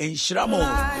 Yankopon, and Shramo.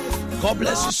 God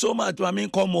bless you so much. I mean,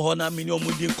 come on, I mean,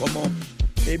 come on.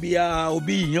 Maybe I'll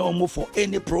be young for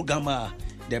any programmer.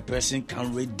 The person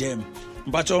can read them.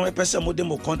 But your person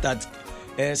will contact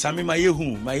Sami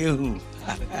Mayehu.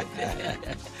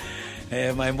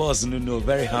 My boss, no,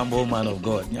 very humble man of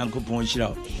God. Yankopon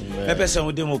Shirao. A person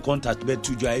will contact me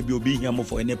to I will be here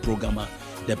for any programmer.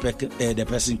 The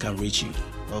person can reach you.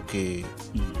 Okay.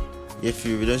 If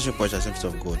you relationship with Assemblies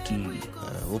of God,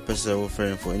 what person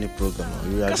offering for any program?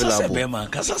 You are available.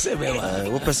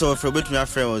 What person offering? Bet me a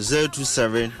friend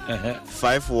 027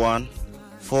 51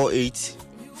 48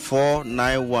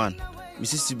 491.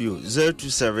 Mrs. Tibio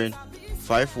 027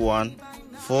 51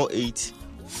 48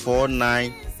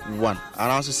 491.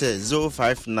 And also say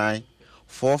 059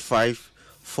 45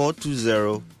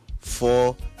 420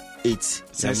 48.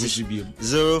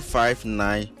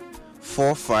 059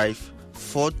 45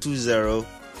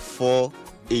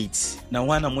 42048. Now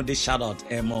one I'm the shout out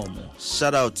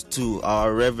shout out to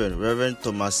our Reverend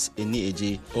Thomas Eni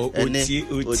Eji.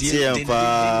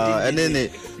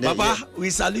 Papa, we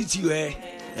salute you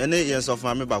yes of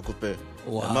Mama Bakupe.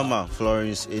 Mama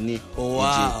Florence Eni.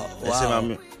 Wow.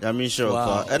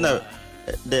 And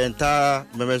the entire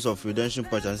members of Redemption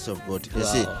Point and of God. They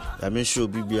say, I mean, sure,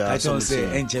 BBR. I don't say,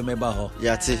 Enchemeba.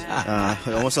 Yati.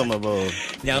 Almost some about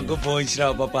Yango Point,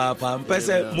 Papa,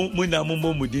 Pesa Muna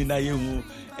Mumbo Mudina, you,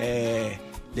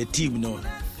 the team, no.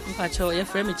 Your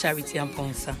friend Charity and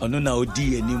Ponsa. Oh, no, now,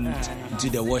 dear, into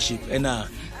the worship. And oh,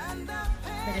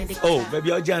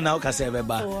 baby, I'll now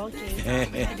Casabeba.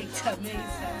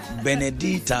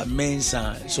 Benedita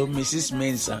Mensa. So, Mrs.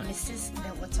 Mensa.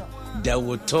 That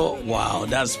would talk. Wow,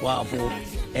 that's powerful.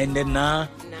 And then now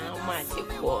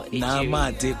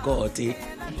Mate Kote.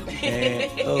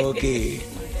 Okay.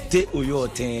 Te uyo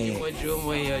ten.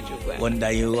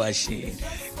 Wonder you washi.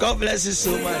 God bless you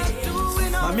so much.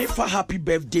 Mami for happy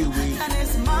birthday we.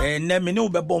 And then me no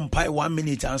be bomb pie 1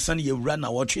 minute and son you run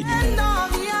a watch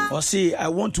anymore. Or say I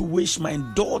want to wish my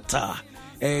daughter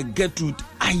Gertrude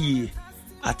Aye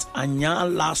at Anya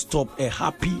last stop a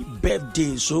happy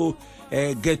birthday. So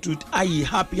Gertrude Aye,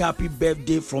 happy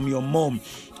birthday from your mom.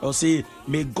 Or say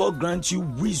may God grant you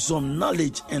wisdom,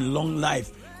 knowledge and long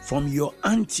life from your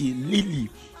auntie Lily,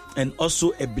 and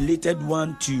also a belated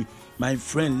one to my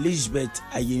friend Lisbeth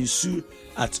Ayensu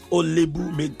at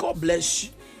Olebu. May God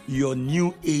bless your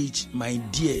new age, my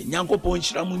dear. Nyankopon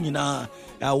shiramu nyina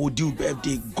I will do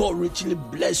birthday. God richly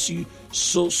bless you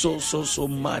so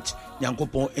much.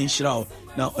 Nyankopon enshirao.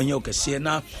 Now onye okese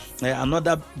na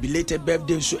another belated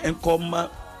birthday so enkoma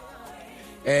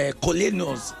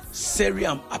Colenius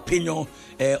Seriam Apinyo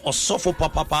Osofo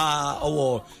Papa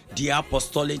or the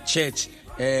Apostolic Church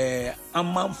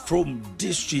Amman from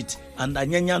district and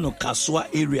Anyanyano Kasua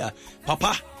area.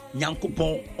 Papa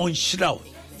Nyankopon onshirao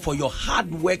for your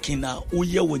hard work in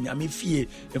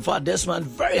in fact, this man,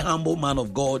 very humble man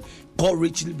of God. God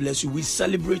richly bless you. We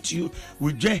celebrate you.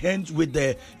 We join hands with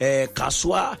the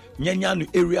Kasua Nyanyano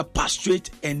area pastorate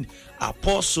and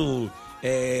apostle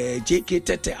JK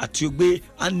Tete Atiogbe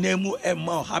and Nemu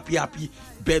Emma happy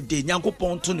birthday.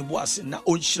 Nyankopon to ne boase na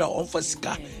onhyira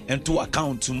onfasika ento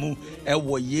account mu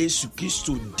ewo Yesu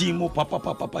Kristo dimo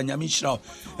papa nyame hyira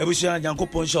ebusia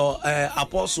Nyankopon sho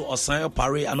apostle Osan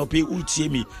Pare anope utie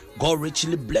mi. God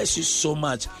richly bless you so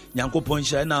much. Nyankopon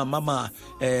hyira na mama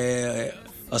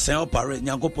Osan Pare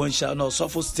Nyankopon hyira na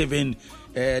Sofo Stephen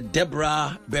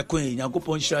Deborah Bekoe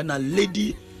Nyankopon hyira na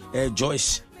Lady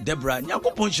Joyce Deborah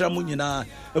Nyankopon hyira mu nyina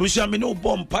ebusia me no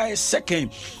bomb pie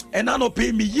second and I no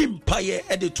pay me yim pie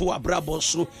edito abrabo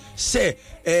so say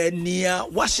nia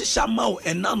wahihya maw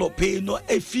and I no pay no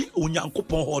efi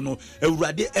onyankopon ho no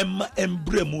ewurade emma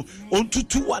embremu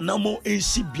ontutu wanamo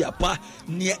ensi biapa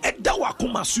nia eda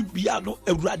wakoma so bia no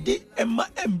ewurade emma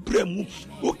embremu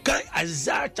okay.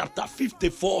 Isaiah chapter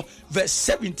 54 verse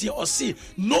 17 or say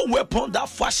no weapon that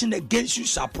fashion against you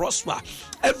shall prosper.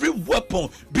 Every weapon,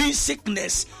 being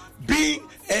sickness, being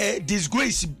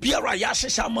disgrace, biara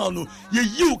yasheshamanu ye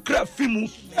you krafimu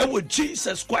with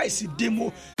Jesus Christ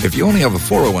demo. If you only have a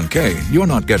 401k, you're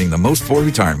not getting the most for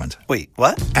retirement. Wait,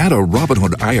 what? Add a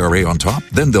Robinhood IRA on top,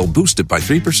 then they'll boost it by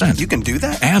 3%. You can do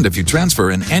that? And if you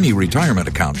transfer in any retirement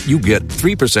account, you get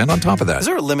 3% on top of that. Is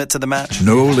there a limit to the match?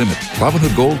 No limit.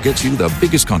 Robinhood Gold gets you the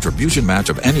biggest contribution match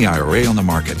of any IRA on the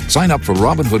market. Sign up for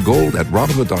Robinhood Gold at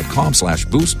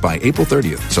Robinhood.com/boost by April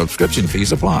 30th. Subscription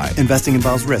fees apply. Investing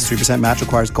involves risk. 3% match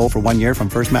requires gold for 1 year from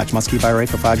first match. Must keep IRA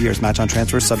for 5 years. Match on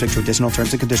transfers subject to additional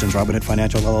terms and conditions. Robinhood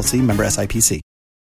Financial LLC, member SIPC.